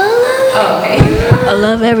 Oh, okay. I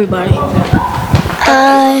love everybody.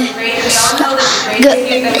 Great, we all know that the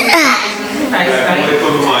greatest gift that we have is Jesus Christ, right? Wait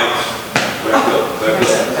for the mic. Back up.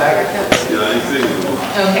 Yeah, I ain't singing.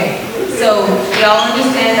 Okay, so we all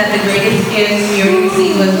understand that the greatest gift we already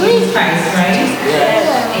received was Jesus Christ, right?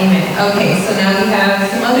 Yes. Amen. Okay, so now we have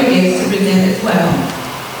some other gifts to present as well.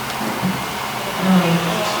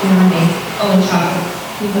 Oh, chocolate.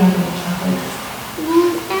 We got chocolate.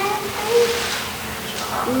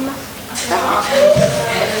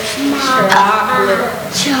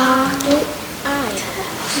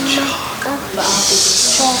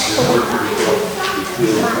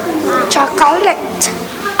 Chocolate.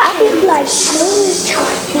 I like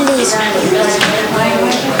chocolate.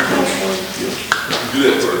 Do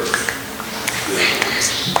that first.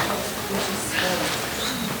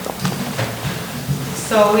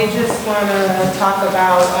 So we just want to talk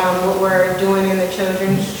about what we're doing in the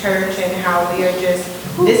children's church and how we are just,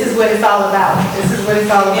 this is what it's all about. This is what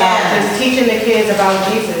it's all about. Just teaching the kids about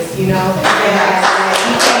Jesus, you know. And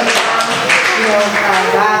he came down, you know,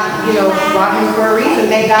 God, you know, brought him for a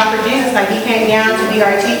reason. Thank God for Jesus. Like he came down to be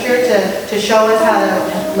our teacher, to show us how to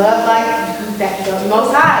love like that, the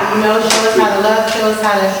Most High, you know, show us how to love, show us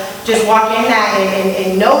how to just walk in that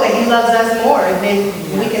and know that he loves us more than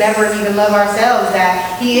we can ever even love ourselves,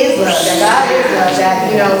 that he is love, that God is love, that,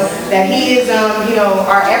 you know, that he is, you know,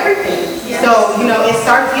 our everything. Yes. So, you know, it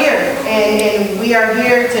starts here. And we are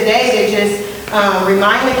here today to just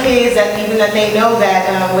remind the kids that even that they know that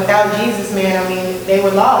without Jesus, man, I mean, they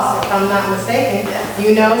were lost, if I'm not mistaken,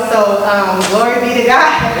 you know. So, glory be to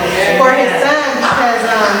God for his son, because,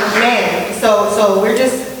 man, so we're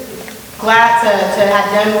just glad to have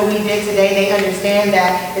done what we did today. They understand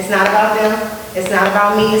that it's not about them, it's not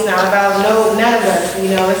about me, it's not about none of us,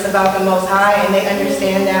 you know, it's about the Most High, and they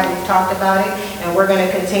understand that. We've talked about it, and we're going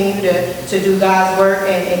to continue to do God's work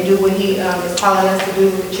and do what He is calling us to do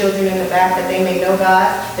with the children in the back, that they may know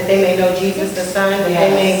God, that they may know Jesus the Son, that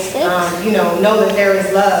they may, know that there is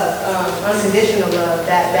love, unconditional love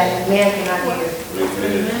that man cannot give.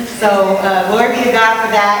 So, glory be to God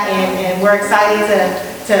for that, and we're excited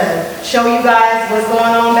to show you guys what's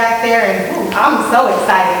going on back there, and I'm so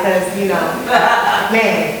excited because,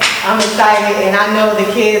 man, I'm excited, and I know the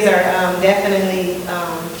kids are definitely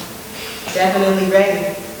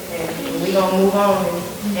ready, and we're going to move on,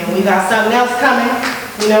 and we got something else coming,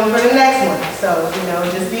 for the next one, so,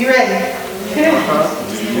 just be ready.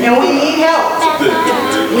 And we need help.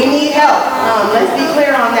 We need help. Let's be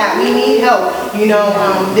clear on that. We need help.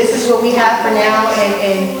 This is what we have for now,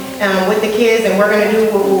 and with the kids, and we're going to do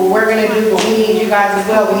what we're going to do, but we need you guys as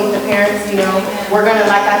well. We need the parents, We're going to,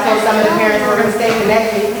 like I told some of the parents, we're going to stay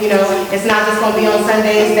connected. It's not just going to be on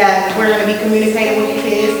Sundays that we're going to be communicating with the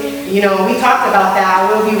kids. We talked about that. I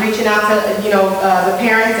will be reaching out to, the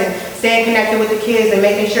parents and staying connected with the kids and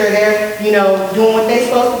making sure they're, doing what they're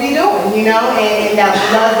supposed to be doing, and that we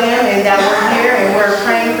love them and that we're here and we're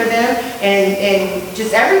praying for them and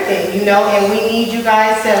just everything, and we need you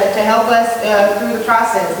guys to help us through the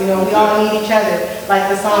process. We all need each other, like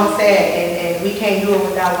the song said, and we can't do it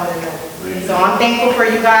without one another. So I'm thankful for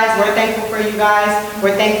you guys. We're thankful for you guys.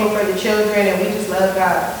 We're thankful for the children, and we just love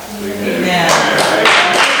God. Amen.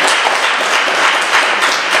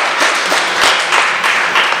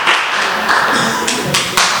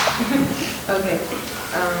 Okay,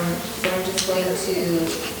 so I'm just going to,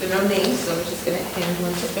 there are no names, so I'm just going to hand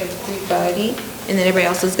one to everybody, and then everybody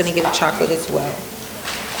else is going to get a chocolate as well.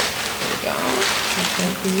 There we go.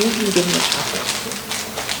 Okay, for you, you give me a chocolate.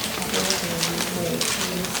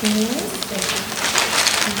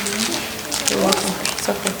 You're welcome. It's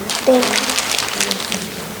okay.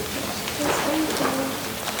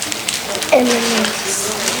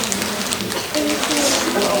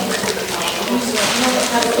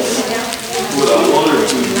 What I wonder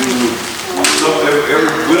if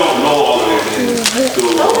we don't know all of that, and so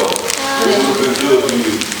it would have been good for you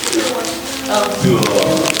to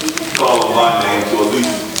call them by name, so at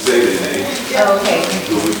least say their name. Okay.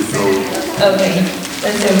 So we could know. Okay.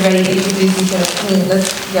 Let's everybody introduce each other. Let's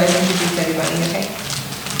you guys introduce everybody, okay?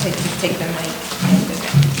 Take the mic.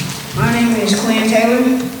 My name is Quinn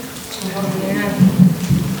Taylor.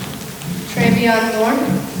 Travion Thorne.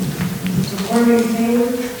 Corbin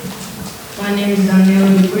Taylor. My name is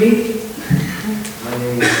Donnell Dupree. My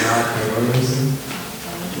name is Malachi Williamson.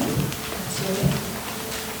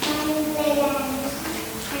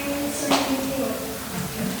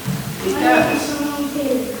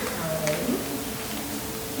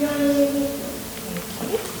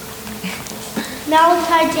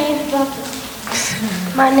 Malachi James Buffalo.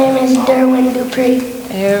 My name is Derwin Dupree.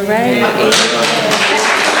 All right.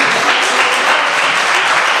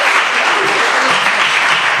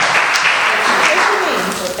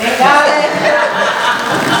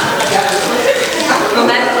 Well,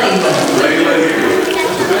 that's lady. Okay,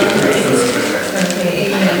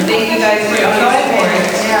 amen. Thank you guys for your support.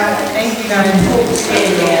 Yeah, thank you guys.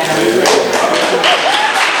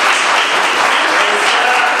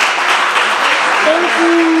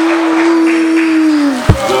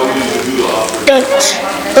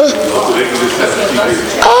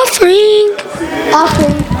 Offering.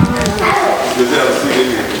 Sit down, sit in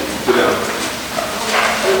here. Sit down.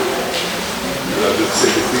 Just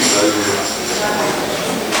take a seat right here.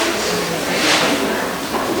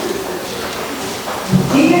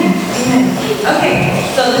 Amen. Amen. Okay,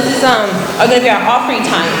 so this is going to be our offering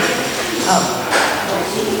time.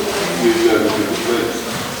 You gotta look at the place.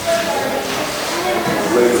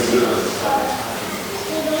 Ladies, sit down.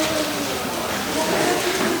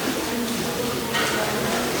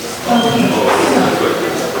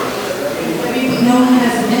 If no one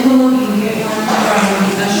has an envelope, you can get one from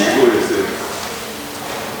the usher. Go ahead, sit.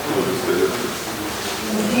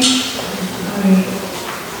 Alright.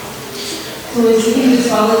 So if you can just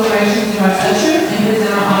follow the directions of our usher and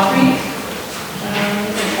present our offering.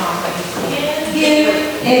 Give,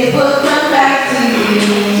 it will come back to you.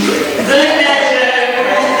 Good measure,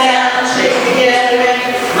 press down, shake together,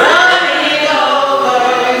 running over.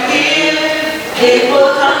 Give, it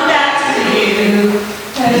will come back to you.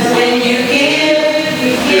 'Cause when you give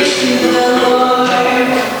to the Lord.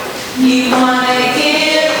 You want to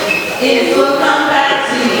give, it will come back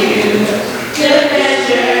to you. Good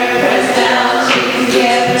measure, press down, shake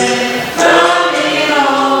together, running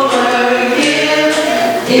over. Give,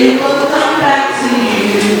 it will come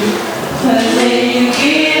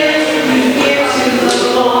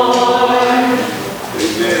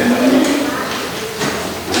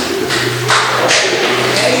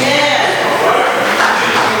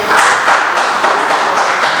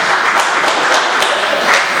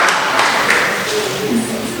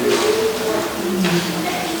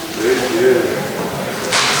Okay,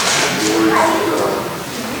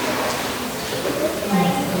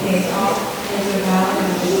 all hands are bowed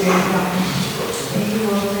and the very bottom. Thank you,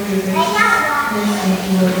 Lord, for your grace. Thank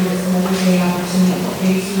you, Lord, for this another day opportunity to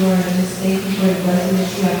praise you, Lord, and just thank you for the blessing that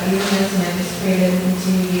you have given us, and I just pray that we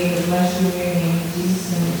continue to be able to bless you in your name. In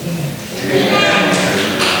Jesus' name, amen.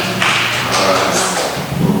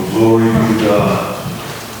 Glory to God.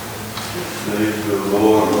 Thank the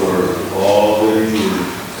Lord for all that He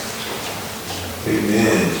is.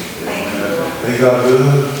 Amen. Thank God good?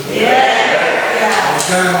 Yeah.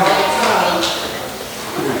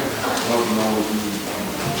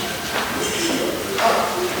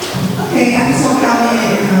 Okay, I just want to come in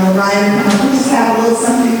and Ryan, we just have a little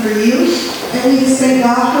something for you, and we just thank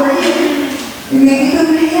God for you, and maybe give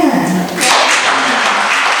him a hand.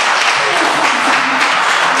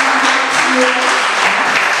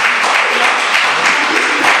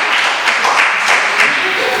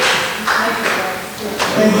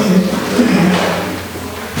 Thank you.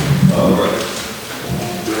 All right.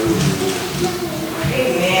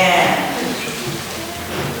 Amen.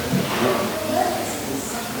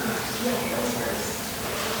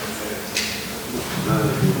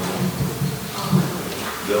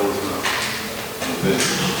 That was not.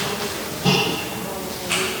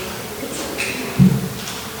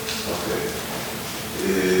 Okay.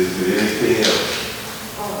 Is there anything else?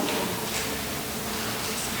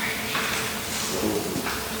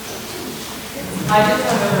 I just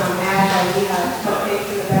want to add that we have cupcakes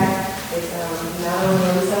in the back. It's not only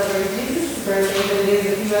when we celebrate Jesus' birthday, but it is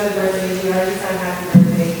a few other birthdays. We already sang happy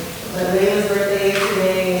birthday. But Layla's birthday is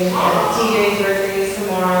today, and TJ's birthday is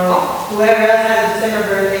tomorrow. Whoever else has a December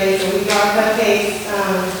birthday, so we brought cupcakes,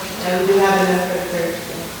 and we do have enough for the church.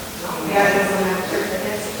 We got this one after church, I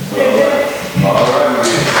guess. All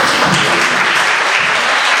right.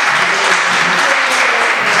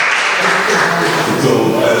 So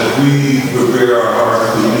as we prepare our hearts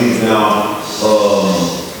to leave now,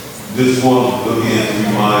 just want again to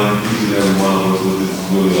remind each and every one of us what this is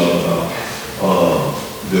really all about.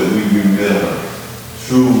 That we remember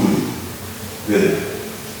truly that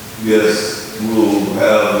yes, we'll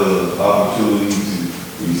have the opportunity to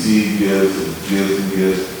receive gifts and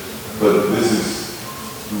gifts, but this is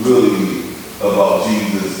really about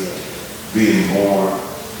Jesus being born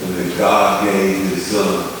and that God gave His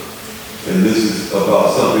Son. And this is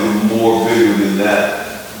about something more bigger than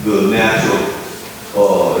that, the natural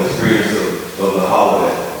experience of the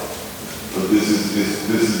holiday. But this is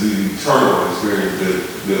the eternal experience that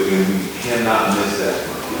and we cannot miss that.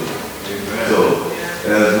 Amen. So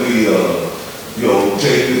as we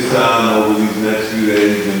take this time over these next few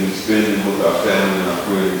days and we spend it with our family and our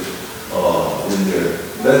friends in there,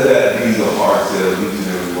 let that be the heart set of each and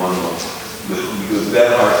every one of us. Because that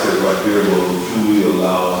heart set right there will truly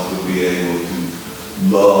allow us to be able to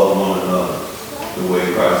love one another the way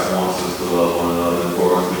Christ wants us to love one another, and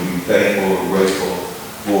for us to be thankful and grateful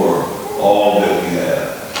for all that we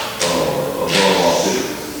have above all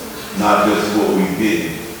things. Not just what we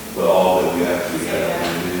did, but all that we actually have.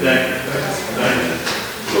 Thank you.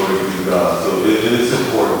 Glory be to God. So it's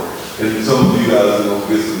important. And some of you guys are going to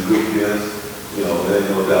get some good gifts. You know, there's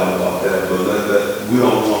no doubt about that, but we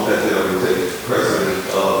don't want that to ever take precedence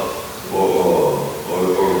or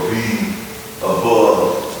be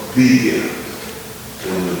above the gift.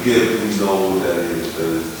 And the gift, we know what that is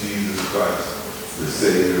Jesus Christ, the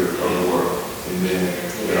Savior of the world. Amen.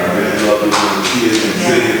 And I really love it when the kids can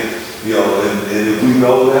sing it, you know, and if we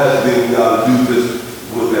know that, then we got to do this,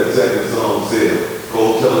 what that second song said,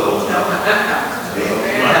 go tell it on time. If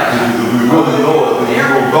we really know it, then we're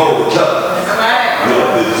going to go and tell it. You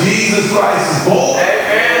know, that Jesus Christ is born.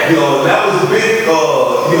 You know, that was a big,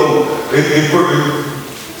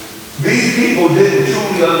 these people didn't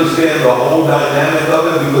truly understand the whole dynamic of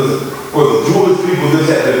it because for the Jewish people, this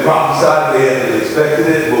had been prophesied, they had expected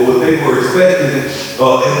it, but what they were expecting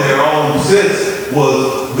in their own sense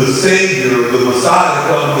was the Savior, the Messiah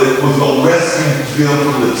come that was going to rescue them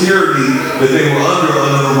from the tyranny that they were under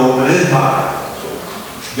the Roman Empire.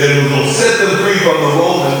 That it was going to set them free from the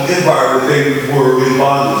Roman Empire that they were in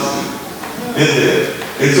bondage to. In there.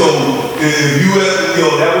 And so, if you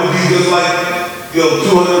ever, that would be just like,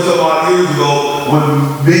 200 some odd years ago when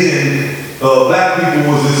being black people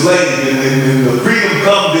was enslaved and the freedom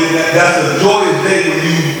comes in, that's a joyous day when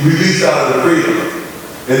you release out of the freedom.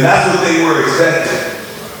 And that's what they were expecting.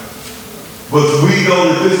 But we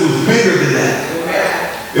know that this was bigger than that.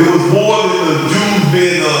 It was more than the Jews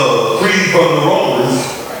being freed from the Romans.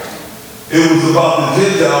 it was about the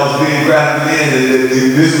Gentiles being grafted in,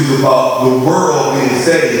 and this was about the world being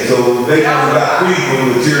saved. So they kind of got free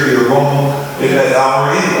from the tyranny of Rome in that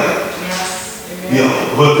hour anyway. You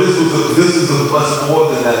know, but this is a much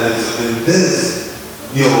more than that. And this,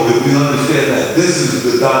 you know, if we understand that this is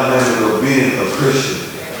the dynamic of being a Christian,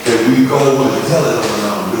 that we go and tell it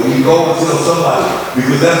around, that we go and tell somebody,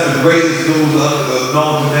 because that's the greatest news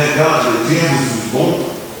known to mankind, that Jesus was born.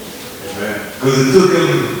 Because it took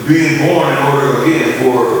him being born in order, again,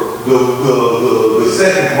 for the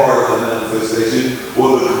second part of the manifestation,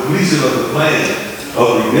 or the completion of the plan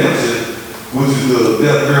of redemption, which is the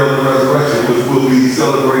death, burial, and resurrection, which will be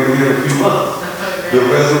celebrated here in a few months. The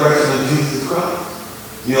resurrection of Jesus Christ.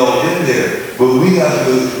 You know, in there. But we have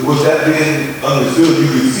to, with that being understood,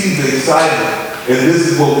 you can see the excitement. And this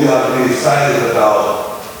is what we ought to be excited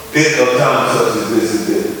about in a time such as this, is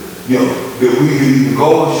that, you know, that we can even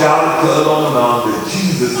go and shout and tell it on the mountain that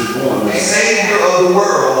Jesus is born. The Savior of the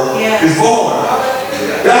world is born.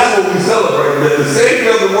 That's what we celebrate, that the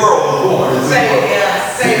Savior of the world is born.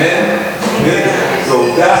 Amen. Amen. So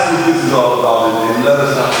that's what this is all about, and let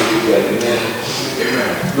us not forget that. Amen.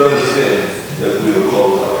 Amen. Let us stand as we will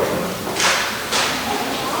close out.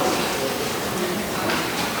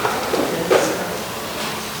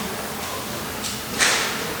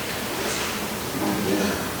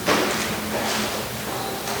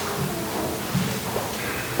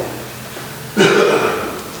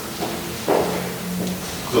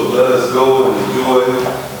 So let us go and enjoy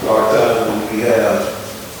our time when we have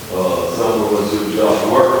some of us who off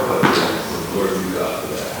work, but some glory to God for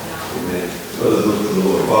that. Amen. Let us look to the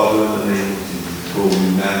Lord. Father, in the name of Jesus, Lord, we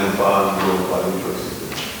magnify and glorify your presence.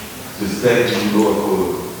 Just thank you, Lord, for,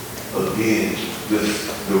 again, just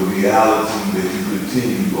the reality that you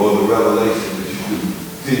continue, or the revelation that you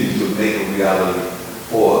continue to make a reality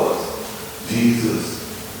for us. Jesus,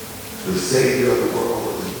 the Savior of the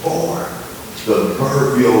world, is born. The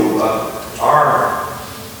birth, our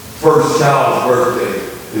first child's birthday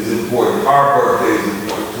is important. Our birthday is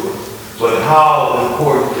important to us. But how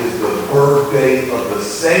important is the birthday of the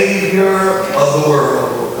Savior of the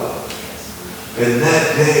world, Lord God? And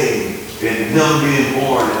that day, and him being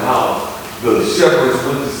born, and how the shepherds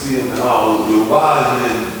went to see him, and how the wise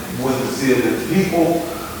men went to see him, and people,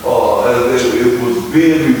 as it was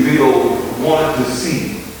being revealed, wanted to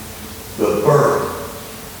see the birth.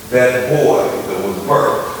 That boy that was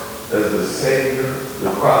birthed as the Savior,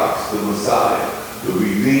 the Christ, the Messiah, the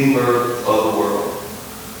Redeemer of the world.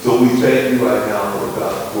 So we thank you right now, Lord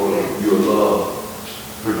God, for your love.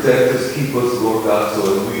 Protect us, keep us, Lord God, so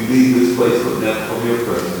as we leave this place but never from your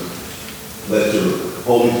presence, let your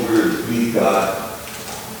Holy Spirit lead, God,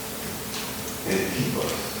 and keep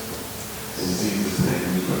us. In Jesus' name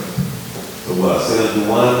we pray. So what I said to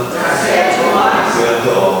one, I said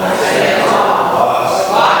to all.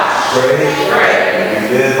 Pray, and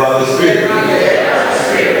be led by the Spirit.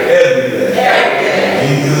 Every day.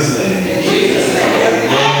 In Jesus' name.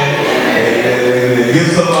 Amen. Amen. Give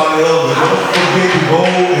some